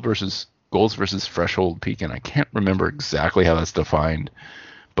there's a goals versus threshold peak, and I can't remember exactly how that's defined,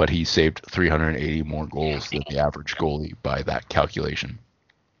 but he saved 380 more goals than the average goalie by that calculation.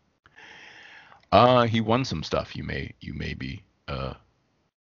 He won some stuff you may be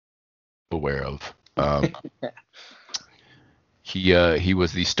aware of. He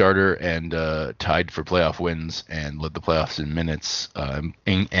was the starter and tied for playoff wins and led the playoffs in minutes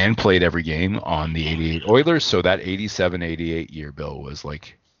and played every game on the 88 Oilers. So that 87-88 year, Bill, was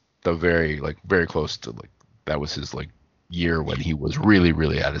like the very close to that was his year when he was really,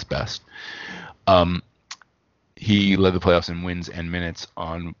 really at his best. He led the playoffs in wins and minutes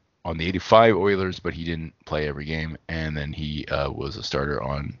on the 85 Oilers, but he didn't play every game. And then he was a starter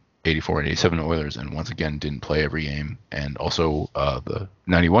on 84 and 87 Oilers, and once again didn't play every game. And also the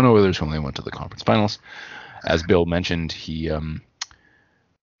 91 Oilers, when they went to the conference finals. As Bill mentioned, he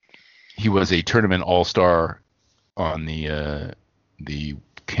was a tournament all-star on the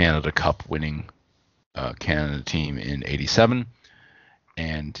Canada Cup winning Canada team in 87,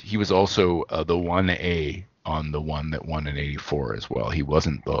 and he was also the 1A on the one that won in 84 as well. He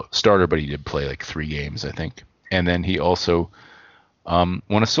wasn't the starter, but he did play 3 games, I think. And then he also won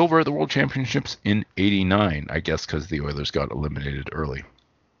a silver at the World Championships in 89, I guess, because the Oilers got eliminated early.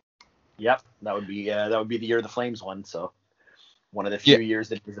 Yep, that would be the year the Flames won. So one of the few years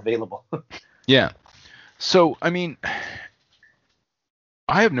that was available. Yeah. So I mean,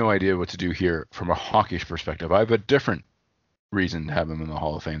 I have no idea what to do here from a hawkish perspective. I have a different reason to have him in the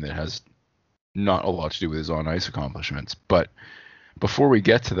Hall of Fame that has not a lot to do with his on-ice accomplishments. But before we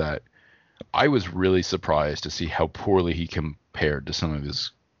get to that, I was really surprised to see how poorly he compared to some of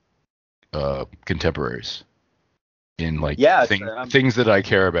his contemporaries in things that I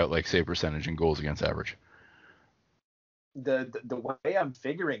care about, like save percentage and goals against average. The way I'm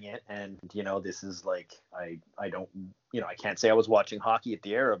figuring it, and this is I don't I can't say I was watching hockey at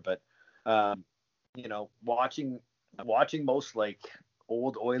the era, but watching most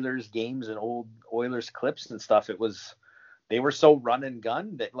old Oilers games and old Oilers clips and stuff, they were so run and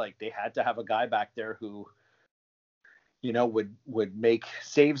gun that they had to have a guy back there who would make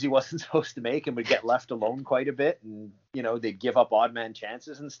saves he wasn't supposed to make and would get left alone quite a bit, and they'd give up odd man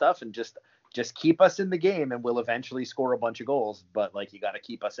chances and stuff, and just keep us in the game and we'll eventually score a bunch of goals, but you got to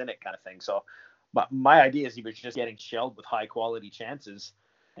keep us in it kind of thing. So but my idea is he was just getting shelled with high quality chances,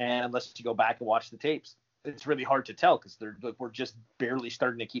 and unless you go back and watch the tapes, it's really hard to tell because we're just barely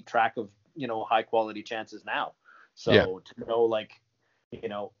starting to keep track of high quality chances now. So to know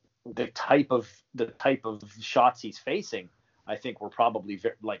the type of shots he's facing, I think we're probably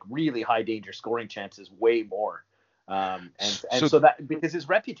really high danger scoring chances way more. So that because his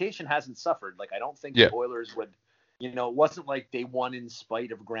reputation hasn't suffered. I don't think the Oilers would, it wasn't like they won in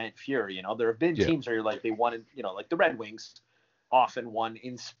spite of Grant Fuhr. There have been teams where they won in, the Red Wings often won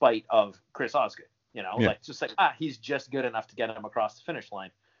in spite of Chris Osgood. He's just good enough to get him across the finish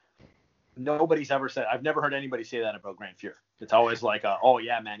line. Nobody's ever said, I've never heard anybody say that about Grant Fuhr. It's always oh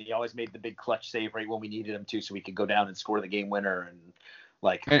yeah, man, he always made the big clutch save right when we needed him to, so we could go down and score the game winner.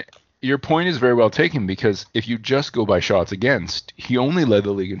 And your point is very well taken, because if you just go by shots against, he only led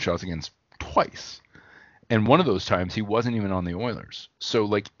the league in shots against twice. And one of those times he wasn't even on the Oilers. So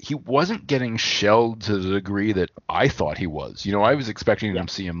he wasn't getting shelled to the degree that I thought he was. I was expecting to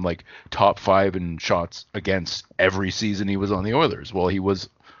see him top 5 in shots against every season he was on the Oilers. Well, he was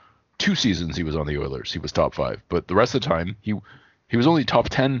 2 seasons he was on the Oilers. He was top 5. But the rest of the time he was only top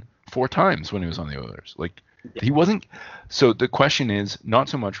 10 4 times when he was on the Oilers. He wasn't. So the question is not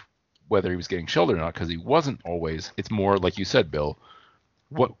so much whether he was getting shelled or not, because he wasn't always. It's more like you said, Bill.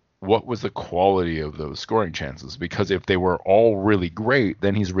 what was the quality of those scoring chances? Because if they were all really great,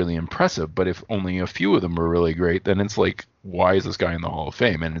 then he's really impressive. But if only a few of them were really great, then it's like, why is this guy in the Hall of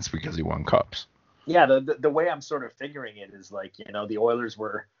Fame? And it's because he won cups. Yeah, the way I'm sort of figuring it is like, the Oilers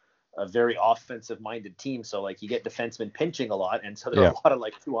were a very offensive-minded team, so like you get defensemen pinching a lot, and so there are Yeah. a lot of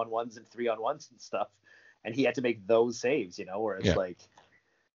like 2-on-1s and 3-on-1s and stuff, and he had to make those saves, where it's Yeah. like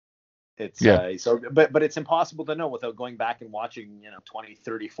it's Yeah. but it's impossible to know without going back and watching 20,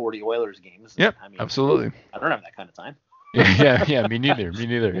 30, 40 Oilers games. Yeah. I mean, Absolutely. I don't have that kind of time. Yeah. Me neither.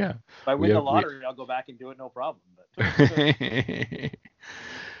 Yeah. If I win the lottery, I'll go back and do it, no problem. But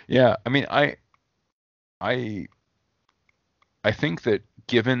yeah. I mean, I think that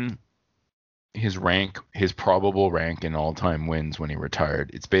given his probable rank in all-time wins when he retired,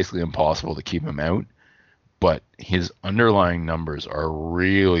 it's basically impossible to keep him out. But his underlying numbers are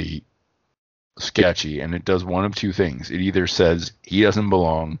really sketchy, and it does one of two things. It either says he doesn't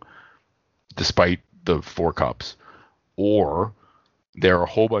belong despite the 4 cups, or there are a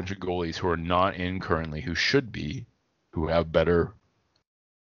whole bunch of goalies who are not in currently who should be, who have better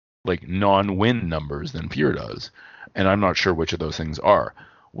like non-win numbers than Fuhr does. And I'm not sure which of those things are.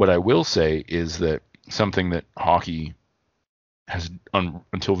 What I will say is that something that hockey has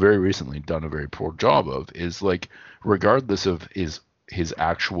until very recently done a very poor job of is like, regardless of his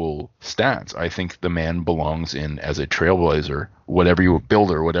actual stats, I think the man belongs in as a trailblazer, whatever you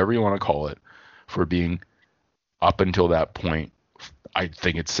want to call it, for being up until that point. I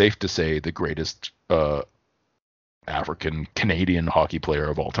think it's safe to say the greatest African Canadian hockey player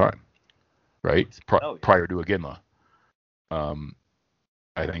of all time, right? Prior to Iginla.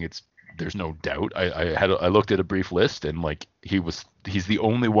 I think there's no doubt. I looked at a brief list, and like he's the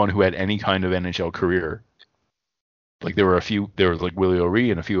only one who had any kind of NHL career. Like there was like Willie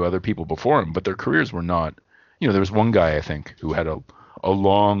O'Ree and a few other people before him, but their careers were not, there was one guy I think who had a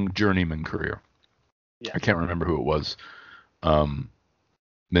long journeyman career. Yeah. I can't remember who it was. The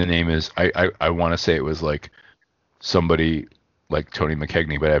name is, I want to say it was like somebody like Tony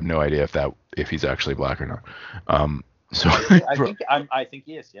McKegney, but I have no idea if he's actually black or not. So I think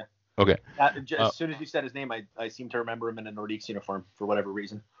he is, yeah. Okay. As soon as you said his name, I seem to remember him in a Nordiques uniform for whatever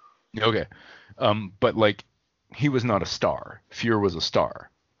reason. Okay. But like, he was not a star. Fuhr was a star.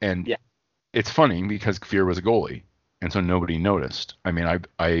 And yeah, it's funny because Fuhr was a goalie, and so nobody noticed. I mean,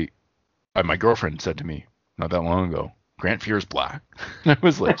 my girlfriend said to me not that long ago, Grant Fuhr's black. And I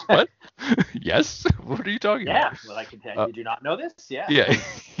was like, what? Yes? What are you talking about? Yeah, well, I can tell you. Did you not know this? Yeah. Yeah.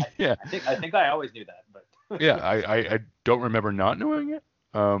 Yeah. I think I always knew that, but yeah, I don't remember not knowing it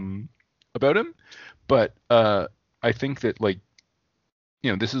about him, but I think that, like,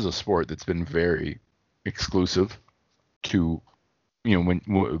 this is a sport that's been very exclusive to,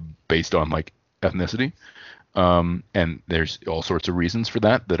 based on like ethnicity, and there's all sorts of reasons for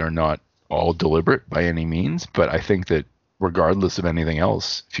that are not all deliberate by any means, but I think that regardless of anything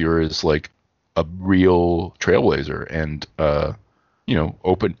else, Fuhr is like a real trailblazer, and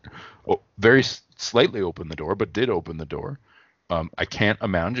very slightly opened the door, but did open the door. I can't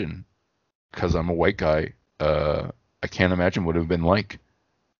imagine, because I'm a white guy, I can't imagine what it would have been like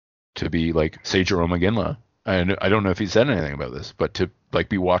to be like, say, Jerome Iginla. I don't know if he said anything about this, but to like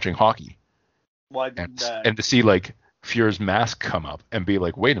be watching hockey, and to see like Fuhr's mask come up and be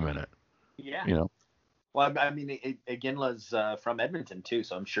like, wait a minute. Yeah. Well, I mean, Iginla's from Edmonton too,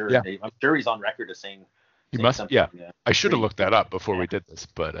 so I'm sure. Yeah. I'm sure he's on record as saying. He must. Yeah. I should have looked that up before we did this,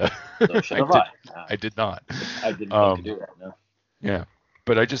 but I did not. I didn't think to do that. No. Yeah,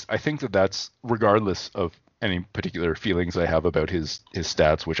 but I think that's regardless of any particular feelings I have about his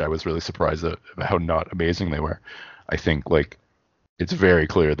stats, which I was really surprised at how not amazing they were. I think like it's very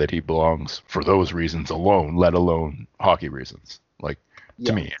clear that he belongs for those reasons alone, let alone hockey reasons. Like,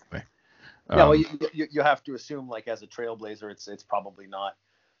 to me anyway. Yeah, well, you have to assume, like, as a trailblazer, it's probably not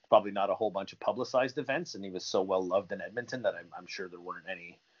a whole bunch of publicized events, and he was so well loved in Edmonton that I'm sure there weren't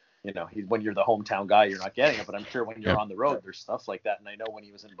any. When you're the hometown guy, you're not getting it, but I'm sure when you're on the road, there's stuff like that. And I know when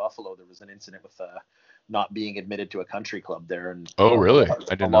he was in Buffalo, there was an incident with not being admitted to a country club there, and really,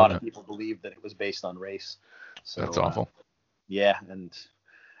 a lot of people believe that it was based on race. So that's awful. Yeah, and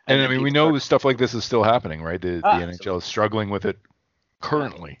I mean, we know stuff like this is still happening, right? The NHL is struggling with it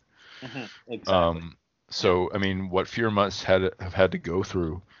currently. Mm-hmm. Exactly. So I mean, what Fuhr must have had to go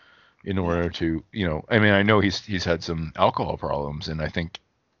through in order to, I mean, I know he's had some alcohol problems, and I think,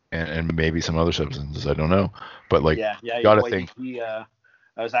 and maybe some other substances, I don't know, but like, gotta think.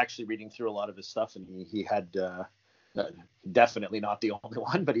 I was actually reading through a lot of his stuff, and he had definitely not the only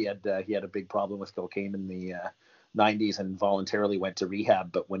one, but he had a big problem with cocaine in the 90s and voluntarily went to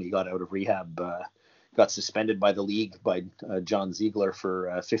rehab. But when he got out of rehab, got suspended by the league by John Ziegler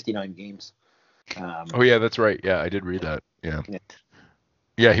for 59 games. Oh yeah, that's right. Yeah, I did read that. Yeah.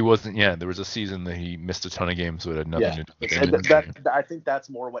 Yeah, he wasn't. Yeah, there was a season that he missed a ton of games, so it had nothing to do with Edmonton. I think that's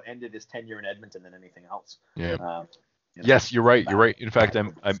more what ended his tenure in Edmonton than anything else. Yeah. Yes, you're right. You're right. In fact,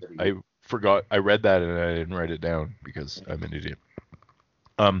 I forgot. I read that and I didn't write it down because I'm an idiot.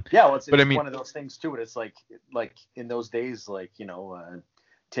 Well, it's one of those things too. It's like in those days,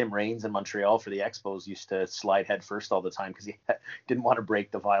 Tim Raines in Montreal for the Expos used to slide head first all the time because he didn't want to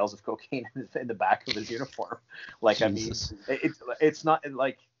break the vials of cocaine in the back of his uniform. Jesus. I mean, it's not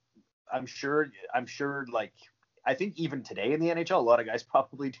like I'm sure like I think even today in the NHL, a lot of guys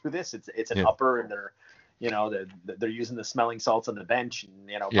probably do this. It's an upper and they're using the smelling salts on the bench and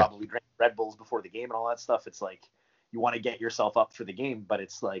probably drink Red Bulls before the game and all that stuff. It's like you want to get yourself up for the game, but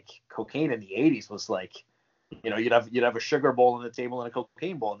it's like cocaine in the 80s was like, you'd have a sugar bowl on the table and a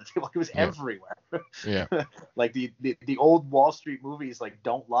cocaine bowl on the table. It was everywhere. Yeah. Like the old Wall Street movies, like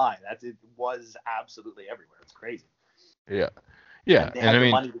don't lie. It was absolutely everywhere. It's crazy. Yeah. Yeah. And they had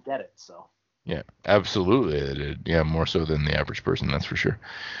the money to get it. So. Yeah, absolutely. They did. Yeah. More so than the average person. That's for sure.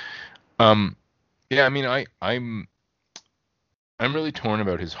 Yeah. I mean, I'm really torn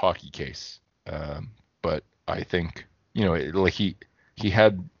about his hockey case. But I think, like he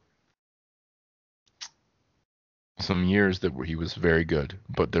had some years that he was very good,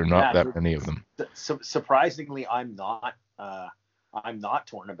 but there are not that many of them. Surprisingly, I'm not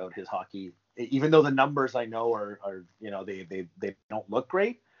torn about his hockey, even though the numbers I know are they don't look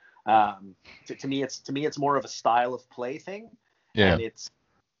great. To me, it's more of a style of play thing. Yeah. And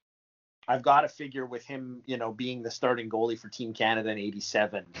I've got to figure with him, being the starting goalie for Team Canada in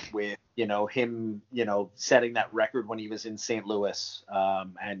 '87, with him, setting that record when he was in St. Louis,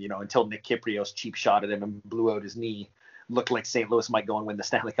 and until Nick Kypreos cheap shot at him and blew out his knee, looked like St. Louis might go and win the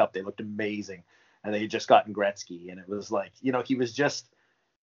Stanley Cup. They looked amazing, and they had just gotten Gretzky, and it was like,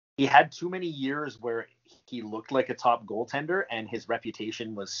 he had too many years where he looked like a top goaltender, and his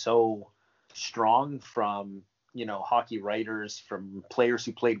reputation was so strong from hockey writers, from players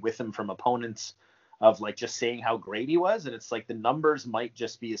who played with him, from opponents, of like just saying how great he was. And it's like the numbers might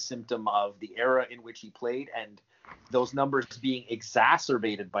just be a symptom of the era in which he played, and those numbers being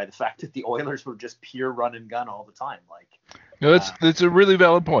exacerbated by the fact that the Oilers were just pure run and gun all the time. Like, no, that's a really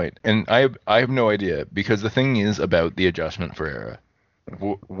valid point, and I have no idea, because the thing is about the adjustment for era,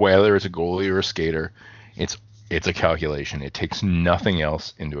 whether it's a goalie or a skater, it's a calculation. It takes nothing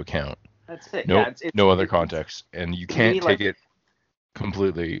else into account. That's it. No, no other context, and you can't take it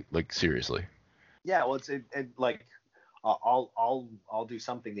completely seriously. Yeah, well, like I'll do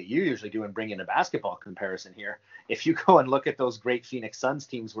something that you usually do and bring in a basketball comparison here. If you go and look at those great Phoenix Suns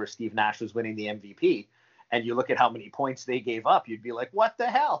teams where Steve Nash was winning the MVP, and you look at how many points they gave up, you'd be like, what the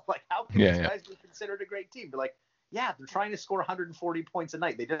hell? Like, how can these guys be considered a great team? But like, yeah, they're trying to score 140 points a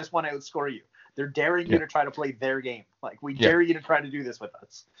night. They just want to outscore you. They're daring you to try to play their game. Like, we dare you to try to do this with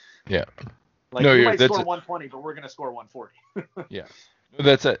us. Yeah. Like, you might score 120, but we're going to score 140. Yeah.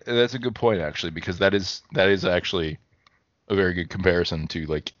 That's a good point, actually, because that is actually a very good comparison to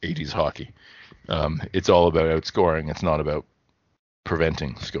like 80s hockey. It's all about outscoring. It's not about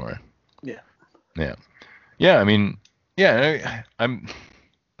preventing scoring. Yeah. Yeah. Yeah. I mean, yeah, I'm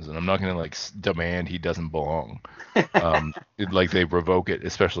not going to like demand he doesn't belong. Like they revoke it,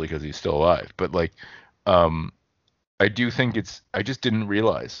 especially because he's still alive. But like, I do think I just didn't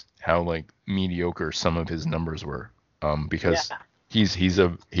realize how like mediocre some of his numbers were. Because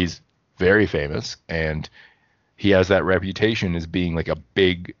he's very famous, and he has that reputation as being like a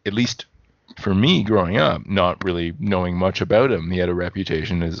big, at least for me growing up, not really knowing much about him. He had a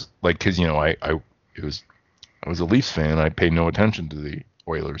reputation as like, cause I was a Leafs fan. I paid no attention to the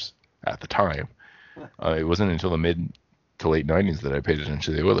Oilers at the time. It wasn't until the mid to late 90s that I paid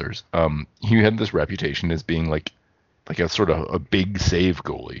attention to the Oilers. He had this reputation as being like a sort of a big save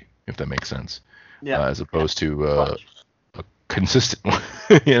goalie, if that makes sense. Yeah. As opposed to a consistent one,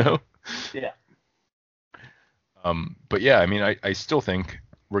 Yeah. But yeah, I mean, I still think,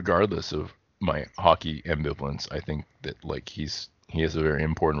 regardless of my hockey ambivalence, I think that like he has a very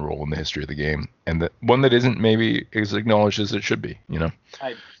important role in the history of the game, and that one that isn't maybe as acknowledged as it should be.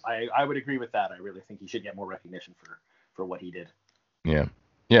 I would agree with that. I really think he should get more recognition for what he did. Yeah,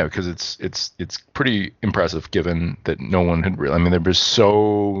 because it's pretty impressive given that no one had really. I mean, there was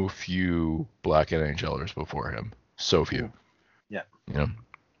so few black NHLers before him, so few. Yeah.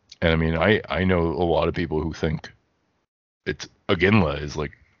 And I mean, I know a lot of people who think it's Iginla is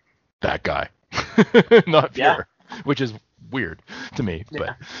like that guy, not Fuhr, which is weird to me. Yeah.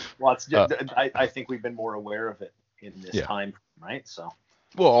 But well, it's just, I think we've been more aware of it in this time, right? So.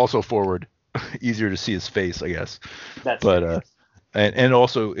 Well, also forward, easier to see his face, I guess. That's But true. Yes. and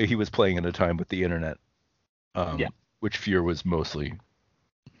also he was playing at a time with the internet, Yeah. which Fuhr was mostly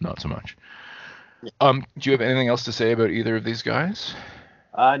not so much. Yeah. Do you have anything else to say about either of these guys?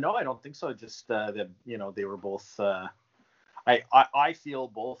 No, I don't think so. Just that they were both. I feel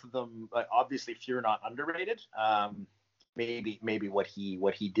both of them. Obviously, Fuhr not underrated. Maybe what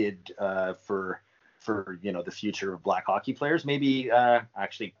he did for the future of black hockey players. Maybe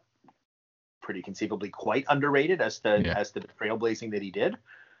actually pretty conceivably quite underrated Yeah. as the trailblazing that he did.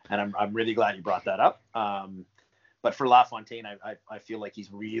 And I'm really glad you brought that up. But for LaFontaine, I feel like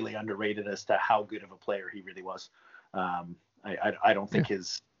he's really underrated as to how good of a player he really was. I don't think Yeah.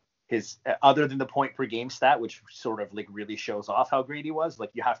 his other than the point per game stat, which sort of like really shows off how great he was.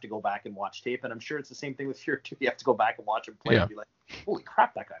 Like you have to go back and watch tape, and I'm sure it's the same thing with Fuhr too. You have to go back and watch him play Yeah. and be like, holy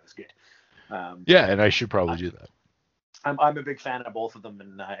crap, that guy was good. Yeah, and I should probably do that. I'm a big fan of both of them,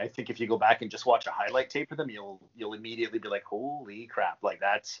 and I think if you go back and just watch a highlight tape of them, you'll immediately be like, holy crap, like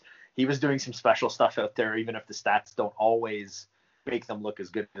he was doing some special stuff out there, even if the stats don't always make them look as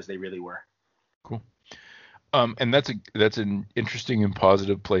good as they really were. Cool. And that's an interesting and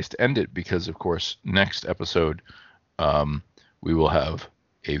positive place to end it because, of course, next episode, we will have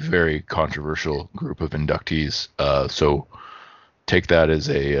a very controversial group of inductees. So take that as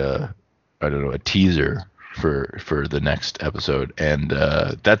I don't know, a teaser for the next episode. And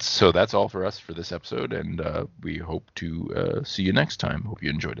that's all for us for this episode. And we hope to see you next time. Hope you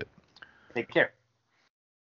enjoyed it. Take care.